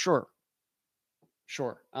 Sure.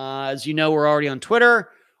 As you know, we're already on Twitter,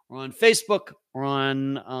 we're on Facebook, we're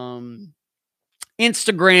on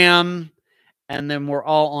Instagram, and then we're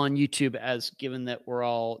all on YouTube, as given that we're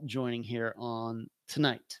all joining here on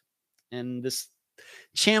tonight. And this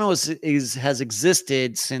channel has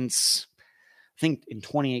existed since, I think, in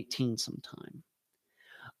 2018 sometime.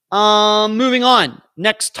 Moving on.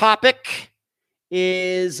 Next topic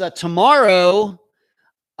is tomorrow.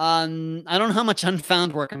 I don't know how much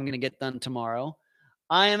Unfound work I'm going to get done tomorrow.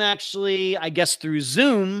 I am actually, I guess through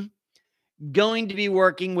Zoom, going to be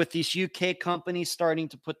working with this UK company starting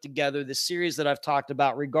to put together the series that I've talked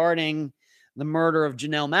about regarding the murder of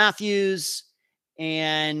Janelle Matthews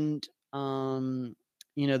and, the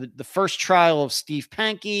first trial of Steve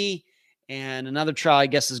Pankey, and another trial, I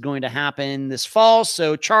guess, is going to happen this fall.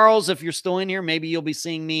 So, Charles, if you're still in here, maybe you'll be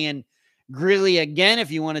seeing me in Greeley again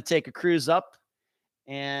if you want to take a cruise up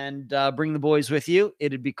and bring the boys with you.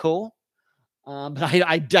 It'd be cool. But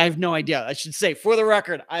I have no idea. I should say, for the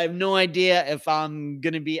record, I have no idea if I'm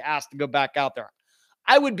going to be asked to go back out there.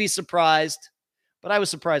 I would be surprised, but I was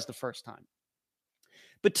surprised the first time.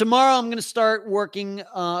 But tomorrow I'm going to start working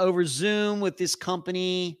over Zoom with this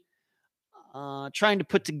company, trying to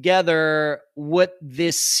put together what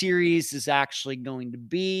this series is actually going to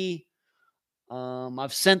be.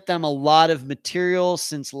 I've sent them a lot of material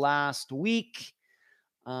since last week.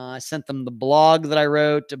 I sent them the blog that I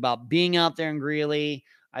wrote about being out there in Greeley.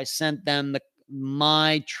 I sent them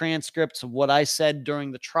my transcripts of what I said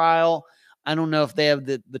during the trial. I don't know if they have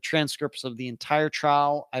the transcripts of the entire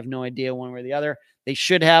trial. I have no idea one way or the other. They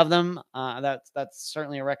should have them. That's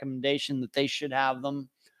certainly a recommendation that they should have them.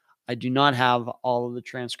 I do not have all of the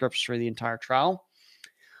transcripts for the entire trial.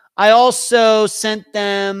 I also sent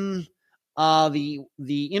them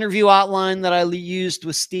the interview outline that I used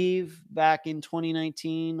with Steve back in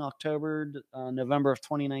 2019, November of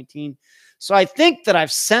 2019. So I think that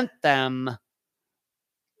I've sent them,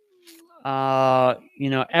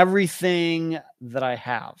 everything that I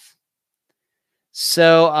have.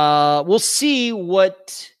 So we'll see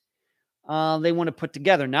what they want to put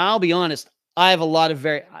together. Now, I'll be honest. I have a lot of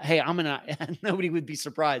nobody would be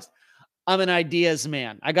surprised. I'm an ideas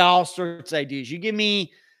man. I got all sorts of ideas. You give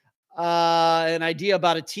me an idea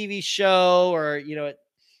about a TV show, or,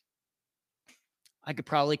 I could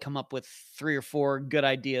probably come up with 3 or 4 good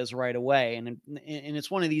ideas right away. And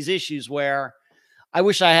it's one of these issues where I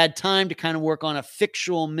wish I had time to kind of work on a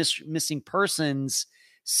fictional missing persons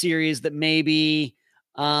series that maybe,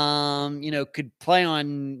 could play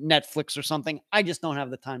on Netflix or something. I just don't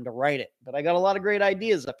have the time to write it, but I got a lot of great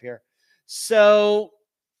ideas up here. So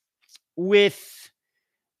with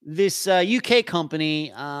this UK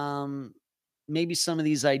company, maybe some of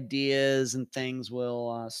these ideas and things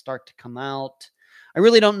will start to come out. I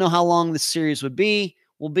really don't know how long this series will be.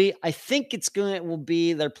 I think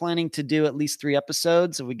they're planning to do at least 3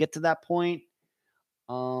 episodes. If we get to that point,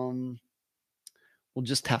 we'll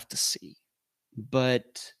just have to see.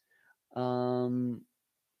 But, so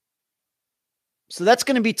that's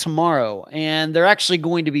going to be tomorrow, and they're actually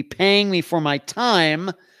going to be paying me for my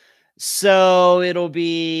time. So it'll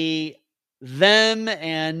be them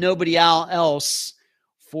and nobody else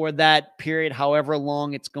for that period, however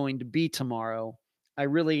long it's going to be tomorrow. I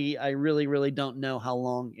really don't know how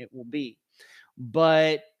long it will be.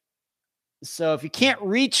 But so if you can't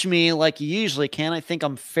reach me like you usually can, I think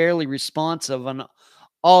I'm fairly responsive on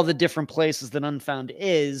all the different places that Unfound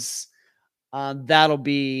is. That'll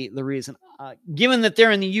be the reason. Given that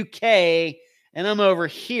they're in the UK and I'm over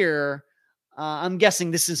here, I'm guessing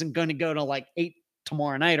this isn't going to go to like 8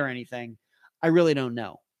 tomorrow night or anything. I really don't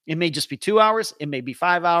know. It may just be 2 hours. It may be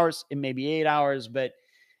 5 hours. It may be 8 hours. But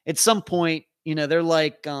at some point, they're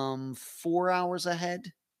like 4 hours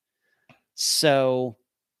ahead. So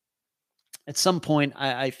at some point,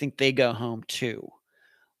 I think they go home too.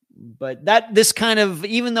 But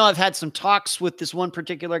even though I've had some talks with this one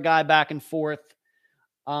particular guy back and forth,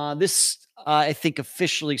 this I think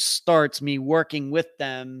officially starts me working with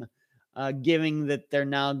them, given that they're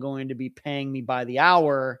now going to be paying me by the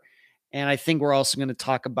hour. And I think we're also going to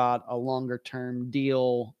talk about a longer term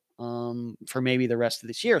deal for maybe the rest of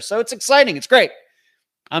this year. So it's exciting. It's great.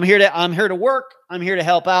 I'm here to work. I'm here to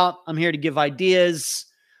help out. I'm here to give ideas.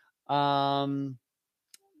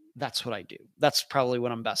 That's what I do. That's probably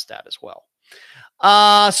what I'm best at as well.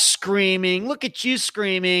 Screaming. Look at you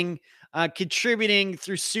screaming, contributing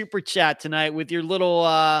through Super Chat tonight with your little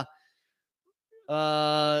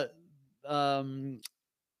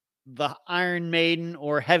the Iron Maiden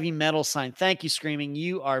or heavy metal sign. Thank you, Screaming.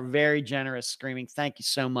 You are very generous, Screaming. Thank you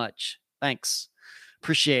so much. Thanks.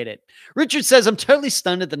 Appreciate it. Richard says, I'm totally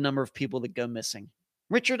stunned at the number of people that go missing.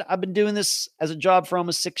 Richard, I've been doing this as a job for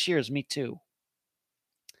almost 6 years. Me too.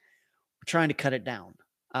 We're trying to cut it down.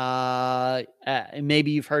 And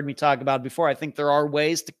maybe you've heard me talk about it before. I think there are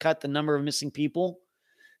ways to cut the number of missing people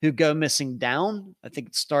who go missing down. I think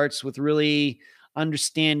it starts with really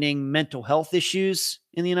understanding mental health issues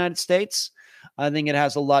in the United States. I think it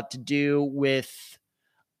has a lot to do with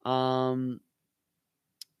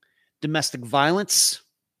domestic violence,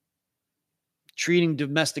 treating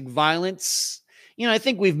domestic violence. I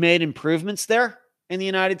think we've made improvements there in the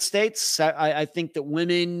United States. I think that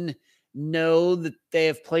women know that they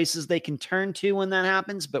have places they can turn to when that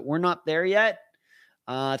happens, but we're not there yet.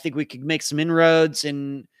 I think we could make some inroads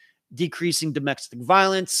in decreasing domestic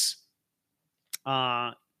violence,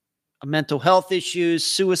 mental health issues,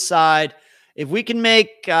 suicide. If we can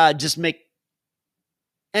make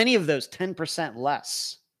any of those 10%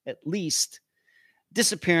 less, at least,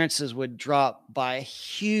 disappearances would drop by a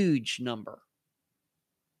huge number.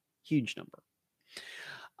 Huge number.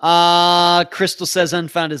 Crystal says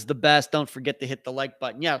Unfound is the best. Don't forget to hit the like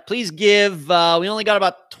button. Yeah, please give. We only got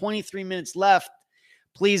about 23 minutes left.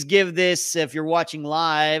 Please give this, if you're watching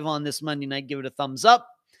live on this Monday night, give it a thumbs up.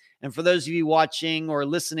 And for those of you watching or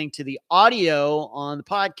listening to the audio on the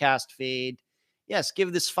podcast feed, yes,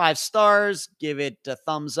 give this 5 stars, give it a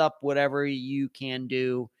thumbs up, whatever you can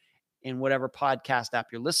do in whatever podcast app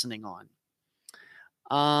you're listening on.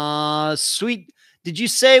 Sweet. Did you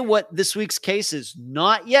say what this week's case is?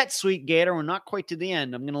 Not yet, Sweet Gator. We're not quite to the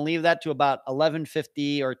end. I'm going to leave that to about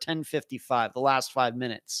 11:50 or 10:55, the last 5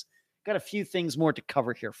 minutes. Got a few things more to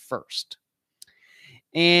cover here first.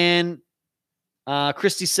 And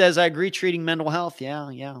Christy says, I agree, treating mental health.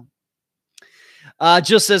 Yeah.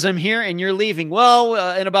 Jill says, I'm here and you're leaving.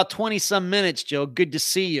 Well, in about 20 some minutes, Jill. Good to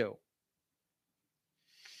see you.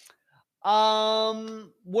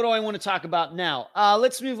 What do I want to talk about now?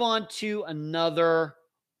 Let's move on to another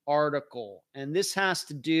article. And this has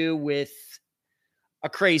to do with a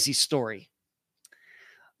crazy story.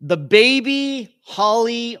 The baby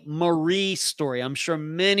Holly Marie story. I'm sure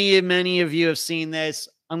many of you have seen this.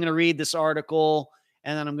 I'm going to read this article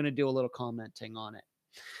and then I'm going to do a little commenting on it.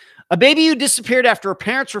 A baby who disappeared after her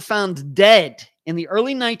parents were found dead in the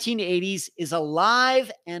early 1980s is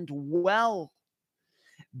alive and well.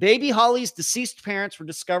 Baby Holly's deceased parents were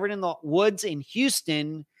discovered in the woods in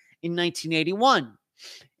Houston in 1981.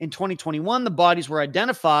 In 2021, the bodies were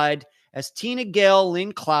identified as Tina Gail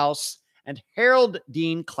Lynn Klaus and Harold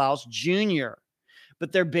Dean Klaus Jr.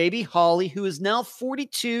 But their baby Holly, who is now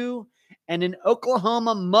 42 and an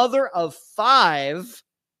Oklahoma mother of 5,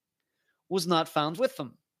 was not found with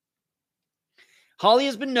them. Holly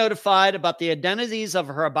has been notified about the identities of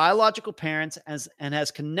her biological parents and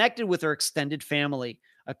has connected with her extended family,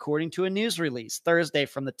 according to a news release Thursday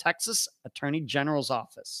from the Texas Attorney General's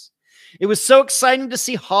office. It was so exciting to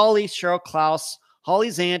see Holly, Cheryl Klaus,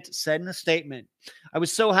 Holly's aunt, said in a statement. I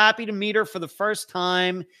was so happy to meet her for the first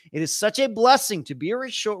time. It is such a blessing to be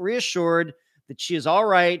reassured that she is all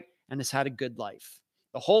right and has had a good life.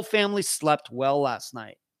 The whole family slept well last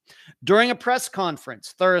night. During a press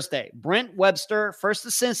conference Thursday, Brent Webster, first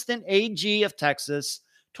assistant AG of Texas,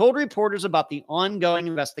 told reporters about the ongoing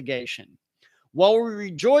investigation. While we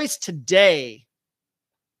rejoice today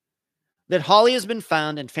that Holly has been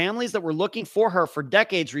found and families that were looking for her for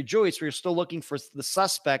decades rejoice, we are still looking for the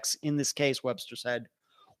suspects in this case, Webster said.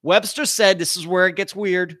 Webster said, this is where it gets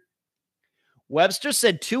weird. Webster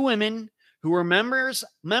said 2 women who were members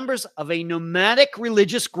of a nomadic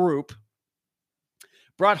religious group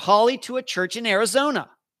brought Holly to a church in Arizona.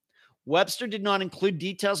 Webster did not include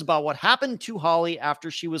details about what happened to Holly after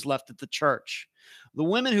she was left at the church. The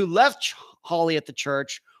women who left Holly at the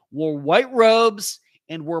church wore white robes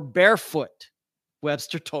and were barefoot,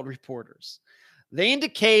 Webster told reporters. They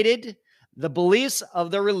indicated the beliefs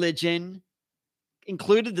of their religion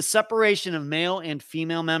included the separation of male and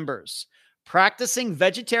female members, practicing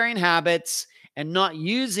vegetarian habits, and not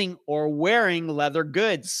using or wearing leather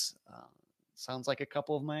goods. Sounds like a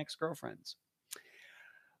couple of my ex-girlfriends.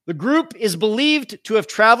 The group is believed to have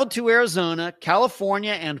traveled to Arizona,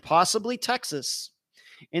 California, and possibly Texas.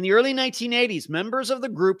 In the early 1980s, members of the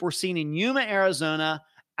group were seen in Yuma, Arizona,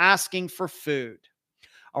 asking for food.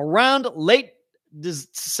 Around late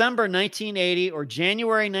December 1980 or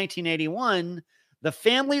January 1981, the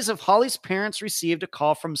families of Holly's parents received a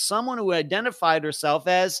call from someone who identified herself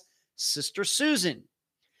as Sister Susan.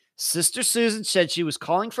 Sister Susan said she was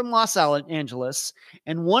calling from Los Angeles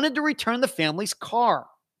and wanted to return the family's car.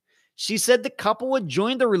 She said the couple had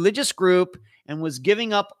joined the religious group and was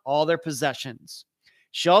giving up all their possessions.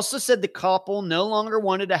 She also said the couple no longer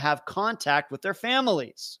wanted to have contact with their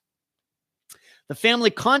families. The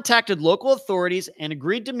family contacted local authorities and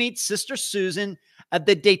agreed to meet Sister Susan at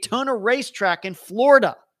the Daytona racetrack in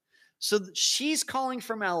Florida. So she's calling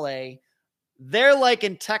from LA. They're like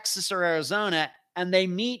in Texas or Arizona, and they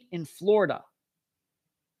meet in Florida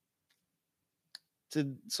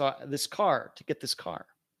to get this car.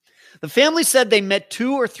 The family said they met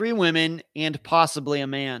 2 or 3 women and possibly a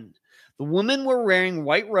man. The women were wearing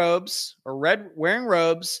white robes wearing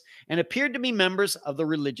robes and appeared to be members of the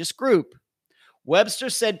religious group. Webster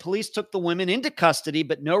said police took the women into custody,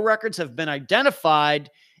 but no records have been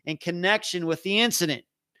identified in connection with the incident.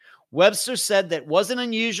 Webster said that wasn't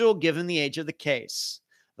unusual given the age of the case.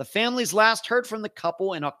 The families last heard from the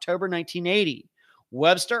couple in October 1980.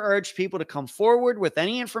 Webster urged people to come forward with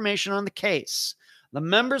any information on the case. The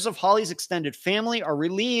members of Holly's extended family are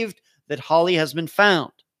relieved that Holly has been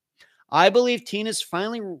found. I believe Tina's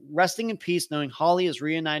finally resting in peace knowing Holly is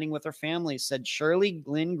reuniting with her family, said Shirley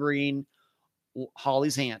Lynn Green,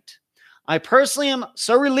 Holly's aunt. I personally am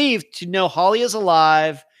so relieved to know Holly is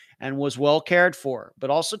alive and was well cared for, but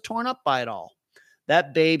also torn up by it all.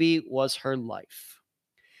 That baby was her life.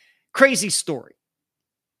 Crazy story.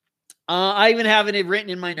 I even have it written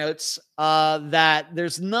in my notes that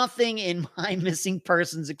there's nothing in my missing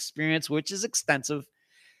persons experience, which is extensive,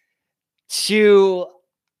 to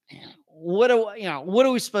what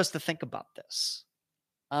are we supposed to think about this?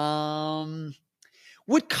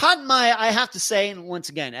 What caught my, I have to say, and once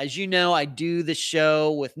again, as you know, I do the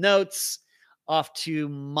show with notes off to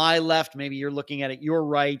my left. Maybe you're looking at it, your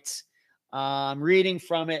right. I'm reading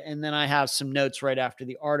from it, and then I have some notes right after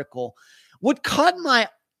the article. What caught my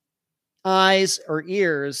eyes or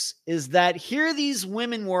ears is that here these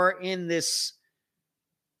women were in this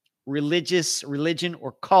religion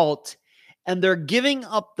or cult, and they're giving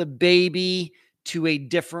up the baby to a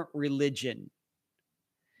different religion.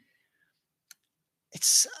 I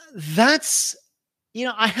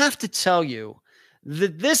have to tell you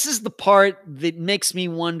that this is the part that makes me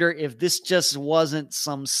wonder if this just wasn't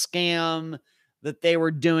some scam that they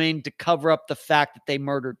were doing to cover up the fact that they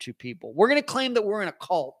murdered 2 people. We're going to claim that we're in a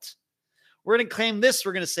cult. We're going to claim this.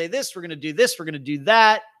 We're going to say this. We're going to do this. We're going to do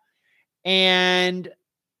that.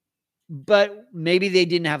 But maybe they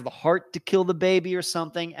didn't have the heart to kill the baby or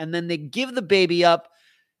something. And then they give the baby up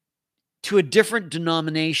to a different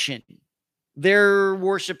denomination. They're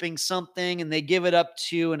worshiping something and they give it up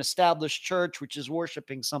to an established church, which is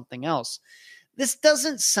worshiping something else. This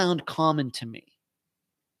doesn't sound common to me.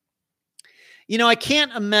 I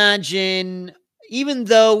can't imagine, even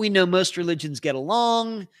though we know most religions get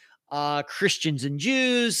along, Christians and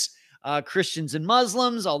Jews, Christians and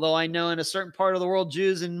Muslims, although I know in a certain part of the world,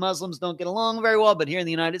 Jews and Muslims don't get along very well, but here in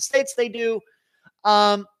the United States, they do.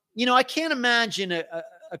 I can't imagine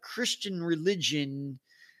a Christian religion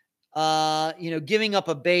giving up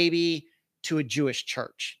a baby to a Jewish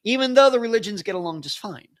church, even though the religions get along just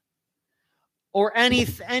fine. Or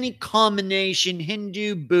any combination,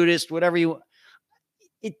 Hindu, Buddhist, whatever you want.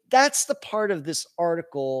 That's the part of this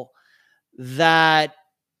article that,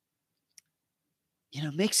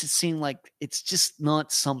 makes it seem like it's just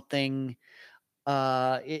not something,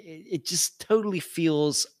 it just totally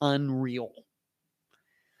feels unreal.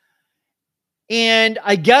 And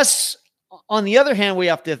I guess on the other hand, we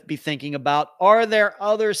have to be thinking about, are there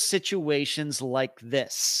other situations like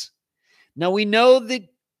this? Now, we know that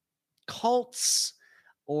cults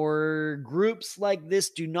or groups like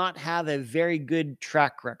this do not have a very good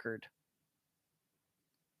track record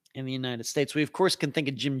in the United States. We, of course, can think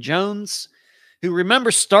of Jim Jones, who,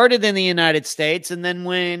 remember, started in the United States. And then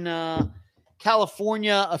when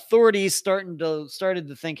California authorities started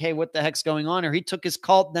to think, hey, what the heck's going on here? He took his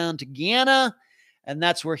cult down to Guyana, and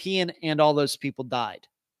that's where he and all those people died.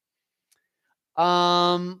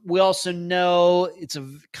 We also know it's a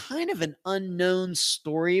kind of an unknown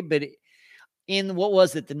story, but in what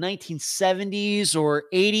was it, the 1970s or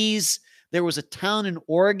 80s, there was a town in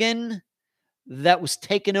Oregon that was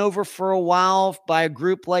taken over for a while by a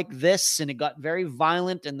group like this, and it got very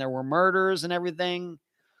violent, and there were murders and everything.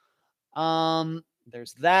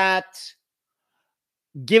 There's that.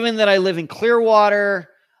 Given that I live in Clearwater,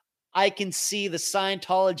 I can see the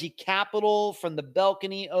Scientology capital from the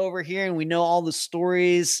balcony over here, and we know all the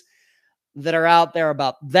stories that are out there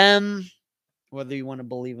about them, whether you want to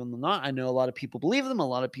believe them or not. I know a lot of people believe them, a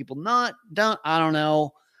lot of people don't. I don't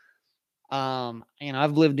know.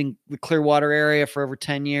 I've lived in the Clearwater area for over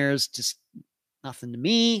 10 years, just nothing to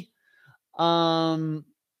me. But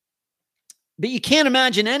you can't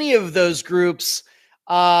imagine any of those groups,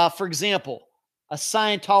 for example, a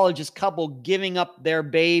Scientologist couple giving up their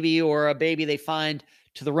baby or a baby they find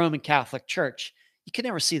to the Roman Catholic Church. You can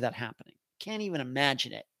never see that happening. Can't even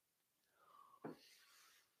imagine it.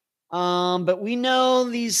 But we know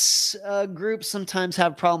these groups sometimes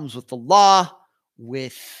have problems with the law,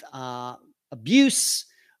 with abuse,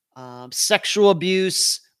 sexual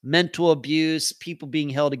abuse, mental abuse, people being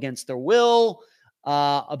held against their will,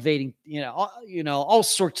 evading, all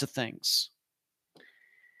sorts of things.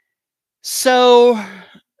 So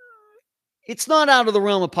it's not out of the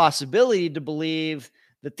realm of possibility to believe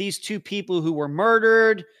that these 2 people who were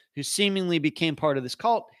murdered, who seemingly became part of this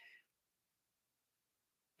cult,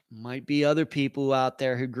 might be other people out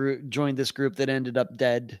there who joined this group that ended up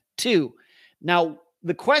dead too. Now,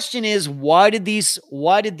 the question is, why did these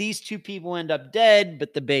 2 people end up dead,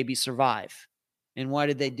 but the baby survive? And why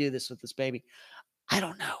did they do this with this baby? I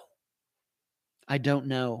don't know.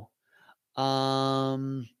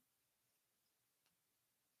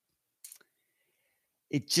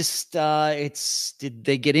 It just, did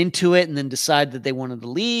they get into it and then decide that they wanted to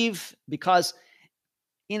leave? Because,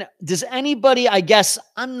 does anybody, I guess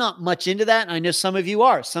I'm not much into that. And I know some of you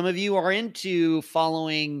are. Some of you are into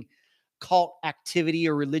following cult activity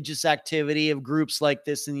or religious activity of groups like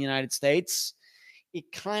this in the United States.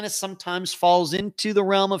 It kind of sometimes falls into the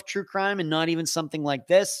realm of true crime and not even something like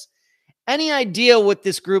this. Any idea what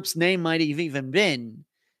this group's name might have even been?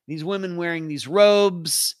 These women wearing these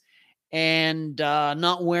robes and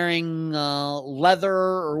not wearing leather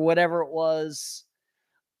or whatever it was.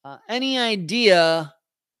 Any idea,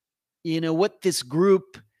 what this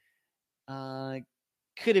group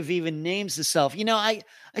could have even named itself? I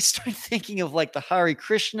started thinking of like the Hare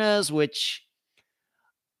Krishnas, which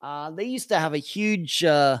they used to have a huge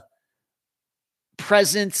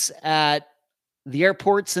presence at the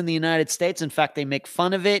airports in the United States. In fact, they make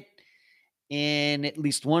fun of it in at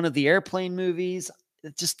least one of the airplane movies.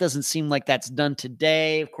 It just doesn't seem like that's done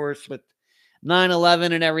today. Of course, with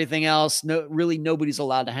 9/11 and everything else, really nobody's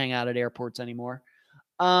allowed to hang out at airports anymore.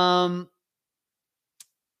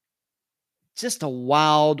 Just a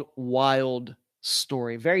wild, wild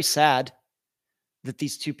story. Very sad that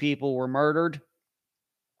these two people were murdered.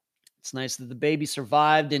 It's nice that the baby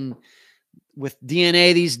survived, and with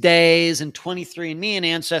DNA these days and 23andMe and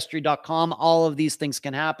Ancestry.com, all of these things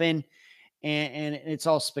can happen, and it's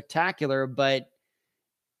all spectacular, but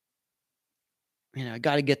I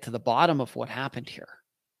got to get to the bottom of what happened here.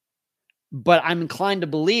 But I'm inclined to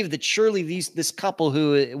believe that surely this couple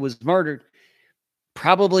who was murdered,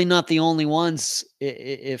 probably not the only ones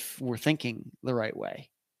if we're thinking the right way.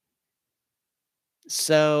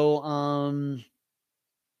 So,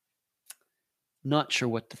 not sure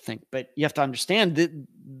what to think, but you have to understand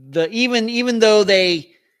that even though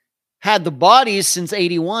they had the bodies since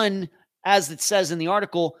 81, as it says in the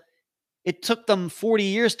article, it took them 40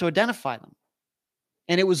 years to identify them.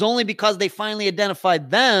 And it was only because they finally identified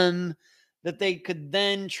them that they could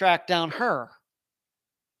then track down her.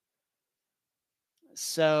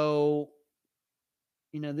 So,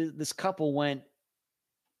 this couple went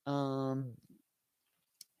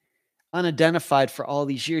unidentified for all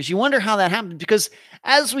these years. You wonder how that happened, because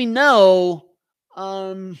as we know,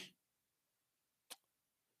 even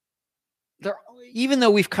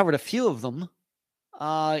though we've covered a few of them,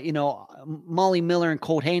 Molly Miller and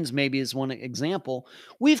Colt Haynes maybe is one example.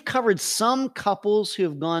 We've covered some couples who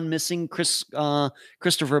have gone missing. Christopher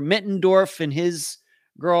Mittendorf and his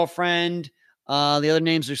girlfriend. The other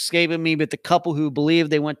names are escaping me, but the couple who believe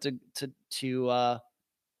they went to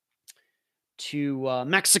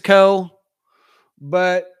Mexico,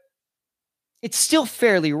 but it's still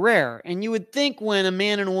fairly rare. And you would think when a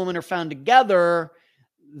man and a woman are found together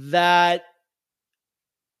that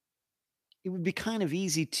it would be kind of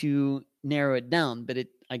easy to narrow it down, but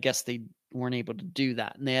I guess they weren't able to do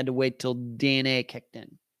that, and they had to wait till DNA kicked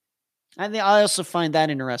in. And I also find that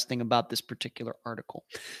interesting about this particular article.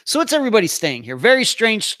 So what's everybody saying here? Very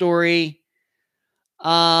strange story.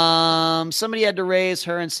 Somebody had to raise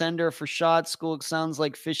her and send her for shot school. It sounds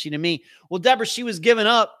like fishy to me. Well, Deborah, she was given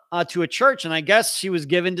up to a church, and I guess she was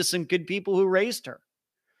given to some good people who raised her.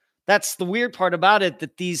 That's the weird part about it,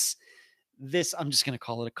 that I'm just going to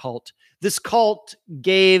call it a cult. This cult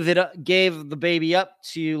gave the baby up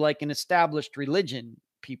to like an established religious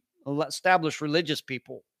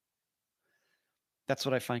people. That's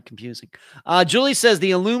what I find confusing. Julie says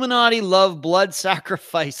the Illuminati love blood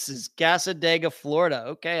sacrifices. Cassadaga, Florida.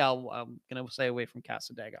 Okay, I'm going to stay away from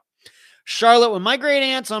Cassadaga. Charlotte, when my great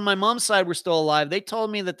aunts on my mom's side were still alive, they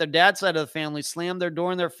told me that their dad's side of the family slammed their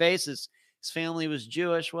door in their faces. His family was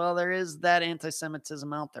Jewish. Well, there is that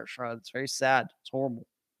anti-Semitism out there, Charlotte. It's very sad. It's horrible.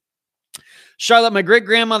 Charlotte, my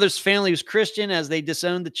great-grandmother's family was Christian as they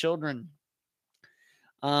disowned the children.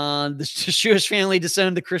 The Jewish family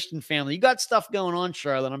disowned the Christian family. You got stuff going on,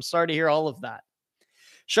 Charlotte. I'm sorry to hear all of that.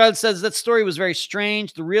 Charlotte says that story was very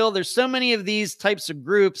strange. There's so many of these types of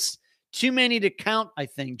groups, too many to count, I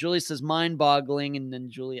think. Julie says mind-boggling, and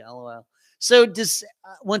then Julie, LOL. So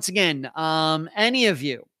once again, any of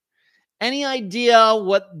you, any idea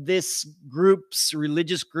what this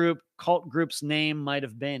religious group, cult group's name might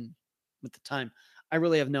have been at the time? I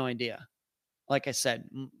really have no idea. Like I said,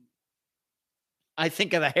 I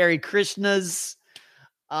think of the Hare Krishnas.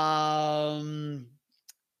 There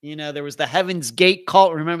was the Heaven's Gate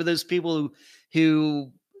cult. Remember those people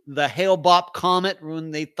who the Hale-Bopp comet,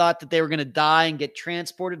 when they thought that they were going to die and get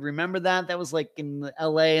transported? Remember that? That was like in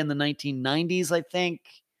LA in the 1990s, I think.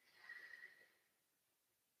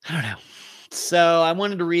 I don't know. So I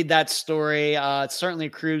wanted to read that story. It's certainly a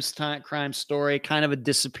cruise crime story, kind of a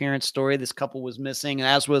disappearance story. This couple was missing,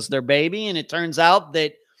 as was their baby. And it turns out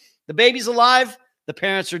that the baby's alive. The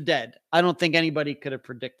parents are dead. I don't think anybody could have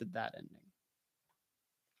predicted that ending.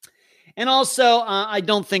 And also, I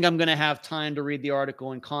don't think I'm going to have time to read the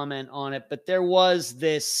article and comment on it, but there was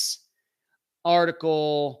this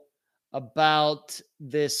article about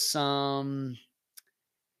this,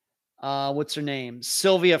 what's her name?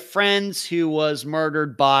 Sylvia Friends, who was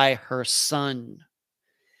murdered by her son.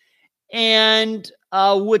 And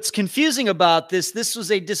what's confusing about this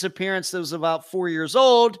was a disappearance that was about 4 years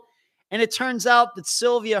old. And it turns out that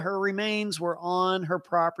Sylvia, her remains were on her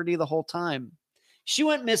property the whole time. She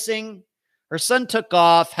went missing. Her son took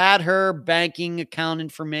off, had her banking account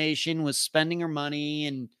information, was spending her money.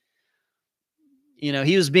 And,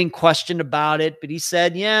 he was being questioned about it. But he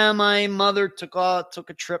said, yeah, my mother took a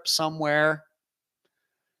trip somewhere.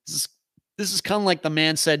 This is kind of like the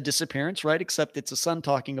man said disappearance, right? Except it's a son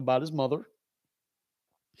talking about his mother.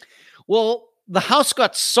 Well, the house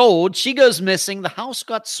got sold. She goes missing. The house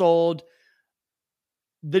got sold.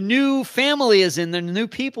 The new family is in there. The new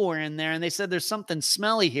people were in there. And they said there's something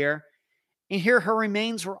smelly here. And here her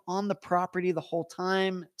remains were on the property the whole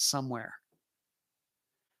time somewhere.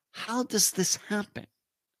 How does this happen?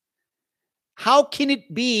 How can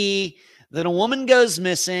it be that a woman goes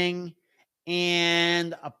missing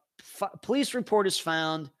and a police report is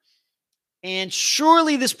found, and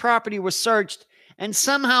surely this property was searched, and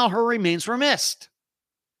somehow her remains were missed?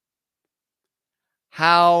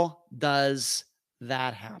 How does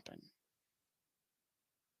that happen?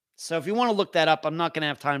 So if you want to look that up, I'm not going to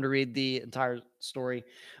have time to read the entire story,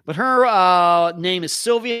 but her name is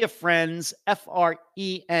Sylvia Friends,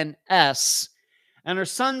 Frens, and her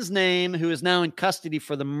son's name, who is now in custody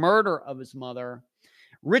for the murder of his mother,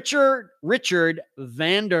 Richard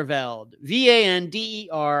Vandervelde,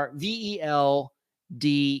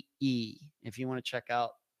 Vandervelde, if you want to check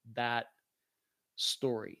out that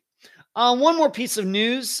story. One more piece of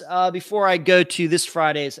news before I go to this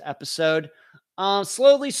Friday's episode.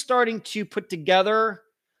 Slowly starting to put together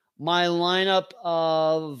my lineup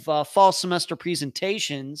of fall semester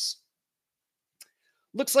presentations.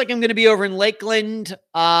 Looks like I'm going to be over in Lakeland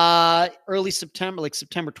early September, like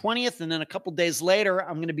September 20th. And then a couple days later,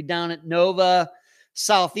 I'm going to be down at Nova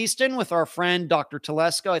Southeastern with our friend, Dr.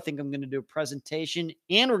 Telesco. I think I'm going to do a presentation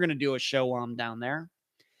and we're going to do a show while I'm down there.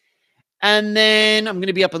 And then I'm going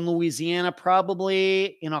to be up in Louisiana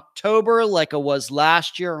probably in October, like I was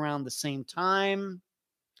last year around the same time.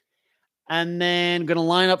 And then going to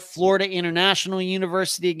line up Florida International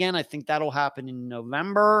University again. I think that'll happen in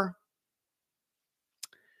November.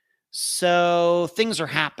 So things are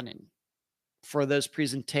happening for those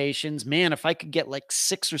presentations. Man, if I could get like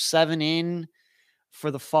 6 or 7 in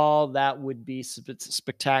for the fall, that would be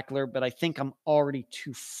spectacular. But I think I'm already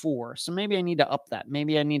to 4. So maybe I need to up that.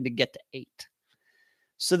 Maybe I need to get to 8.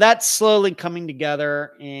 So that's slowly coming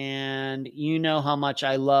together. And you know how much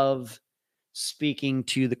I love speaking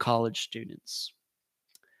to the college students.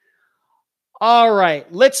 All right,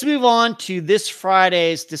 let's move on to this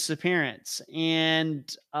Friday's disappearance.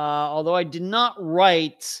 And although I did not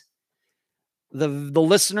write the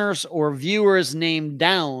listeners or viewers' name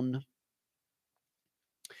down,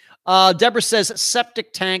 Deborah says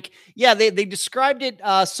septic tank. Yeah, they described it.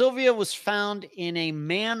 Sylvia was found in a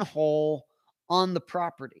manhole on the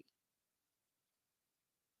property.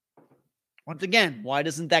 Once again, why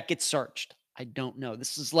doesn't that get searched? I don't know.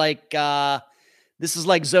 This is like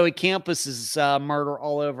Zoe Campus's murder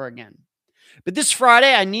all over again. But this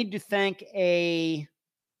Friday, I need to thank a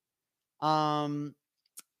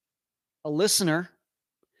listener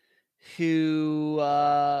who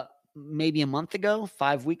maybe a month ago,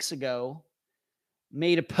 5 weeks ago,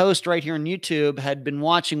 made a post right here on YouTube, had been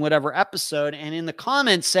watching whatever episode, and in the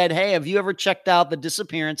comments said, hey, have you ever checked out the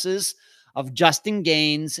disappearances of Justin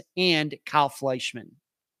Gaines and Kyle Fleischman?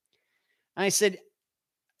 And I said,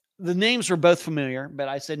 the names were both familiar, but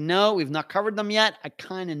I said, no, we've not covered them yet. I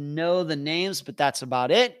kind of know the names, but that's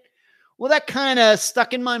about it. Well, that kind of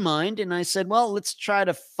stuck in my mind. And I said, well, let's try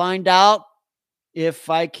to find out if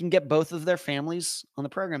I can get both of their families on the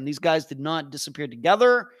program. These guys did not disappear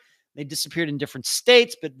together. They disappeared in different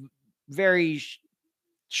states, but very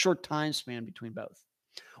short time span between both.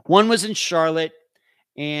 One was in Charlotte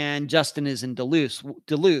and Justin is in Duluth.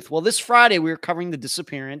 Well, this Friday, we were covering the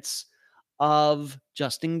disappearance of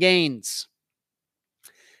Justin Gaines.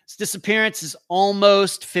 His disappearance is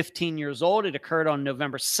almost 15 years old. It occurred on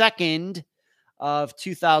November 2nd of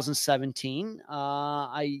 2017.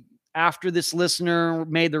 After this listener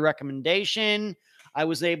made the recommendation, I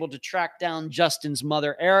was able to track down Justin's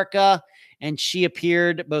mother, Erica, and she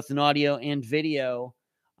appeared both in audio and video.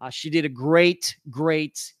 She did a great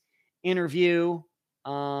interview.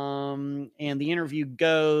 And the interview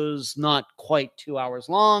goes not quite 2 hours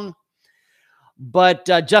long. But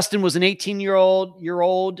Justin was an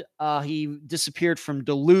 18-year-old. He disappeared from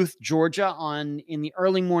Duluth, Georgia in the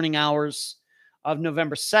early morning hours of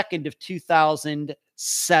November 2nd of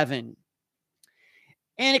 2007.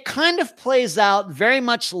 And it kind of plays out very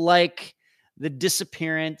much like the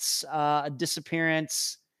disappearance, a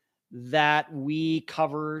disappearance that we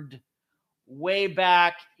covered way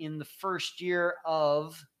back in the first year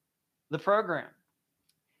of the program.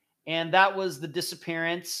 And that was the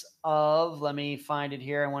disappearance of, let me find it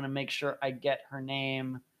here. I want to make sure I get her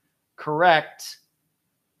name correct.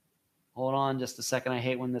 Hold on just a second. I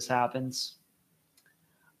hate when this happens.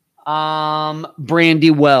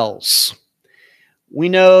 Brandy Wells. We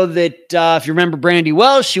know that if you remember Brandy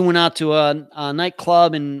Wells, she went out to a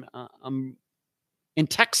nightclub in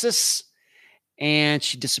Texas, and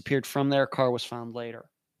she disappeared from there. Car was found later.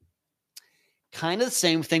 Kind of the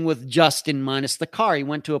same thing with Justin minus the car. He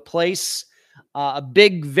went to a place, a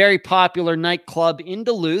big, very popular nightclub in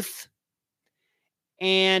Duluth,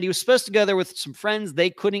 and he was supposed to go there with some friends. They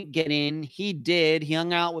couldn't get in. He did. He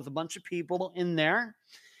hung out with a bunch of people in there.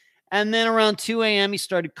 And then around 2 a.m., he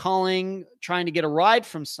started calling, trying to get a ride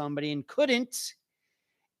from somebody and couldn't.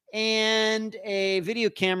 And a video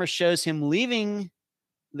camera shows him leaving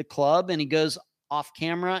the club, and he goes off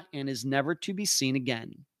camera and is never to be seen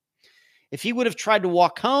again. If he would have tried to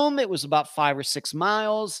walk home, it was about 5 or 6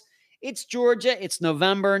 miles. It's Georgia. It's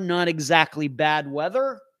November, not exactly bad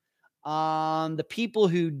weather. The people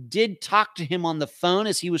who did talk to him on the phone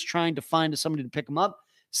as he was trying to find somebody to pick him up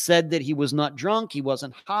said that he was not drunk. He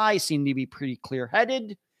wasn't high, seemed to be pretty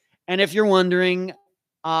clear-headed. And if you're wondering,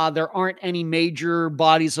 there aren't any major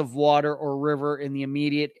bodies of water or river in the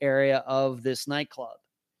immediate area of this nightclub.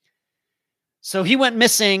 So he went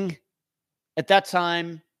missing at that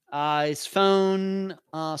time. His phone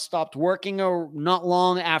stopped working not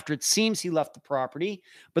long after it seems he left the property,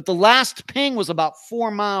 but the last ping was about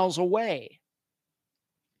 4 miles away.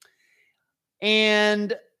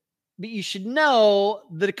 But you should know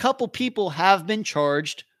that a couple people have been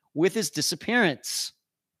charged with his disappearance.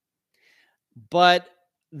 But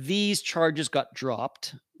these charges got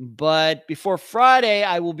dropped. But before Friday,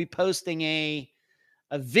 I will be posting a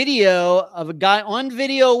video of a guy on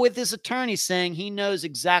video with his attorney saying he knows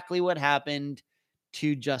exactly what happened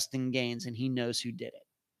to Justin Gaines and he knows who did it.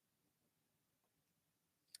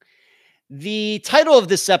 The title of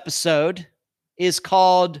this episode is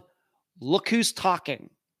called Look Who's Talking,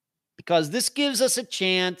 because this gives us a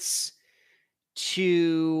chance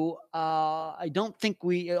to, I don't think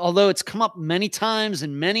although it's come up many times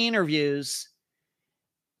in many interviews,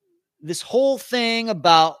 this whole thing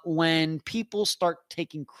about when people start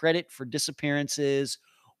taking credit for disappearances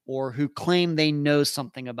or who claim they know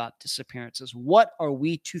something about disappearances. What are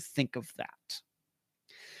we to think of that?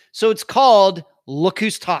 So it's called Look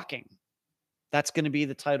Who's Talking. That's going to be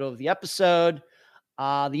the title of the episode.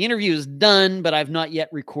 The interview is done, but I've not yet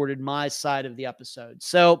recorded my side of the episode.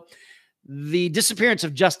 So the disappearance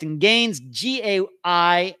of Justin Gaines, Gaines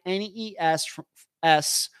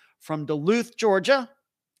from Duluth, Georgia,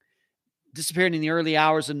 disappeared in the early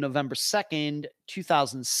hours of November 2nd,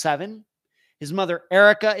 2007. His mother,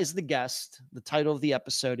 Erica, is the guest. The title of the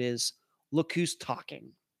episode is Look Who's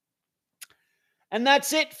Talking. And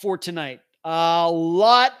that's it for tonight. A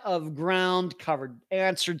lot of ground covered.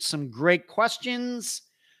 Answered some great questions.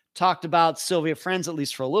 Talked about Sylvia Friends, at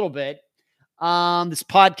least for a little bit. This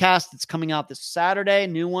podcast that's coming out this Saturday,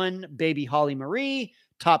 new one, Baby Holly Marie,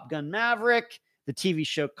 Top Gun Maverick, the TV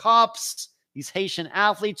show Cops, these Haitian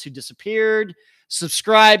athletes who disappeared.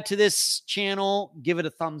 Subscribe to this channel. Give it a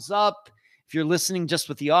thumbs up. If you're listening just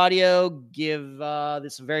with the audio, give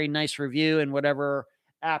this a very nice review in whatever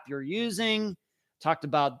app you're using. Talked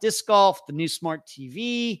about disc golf, the new smart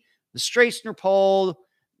TV, the Strassner poll,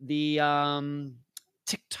 the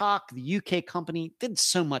TikTok, the UK company. Did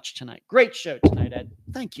so much tonight. Great show tonight, Ed.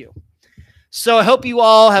 Thank you. So I hope you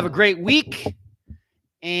all have a great week.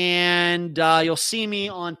 And you'll see me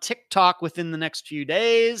on TikTok within the next few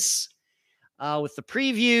days with the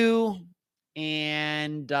preview.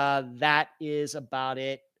 And that is about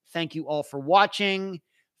it. Thank you all for watching.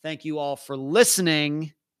 Thank you all for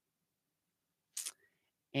listening.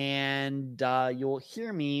 And you'll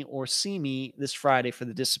hear me or see me this Friday for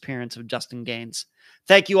the disappearance of Justin Gaines.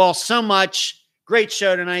 Thank you all so much. Great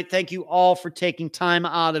show tonight. Thank you all for taking time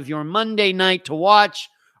out of your Monday night to watch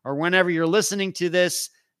or whenever you're listening to this.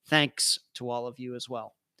 Thanks to all of you as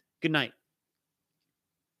well. Good night.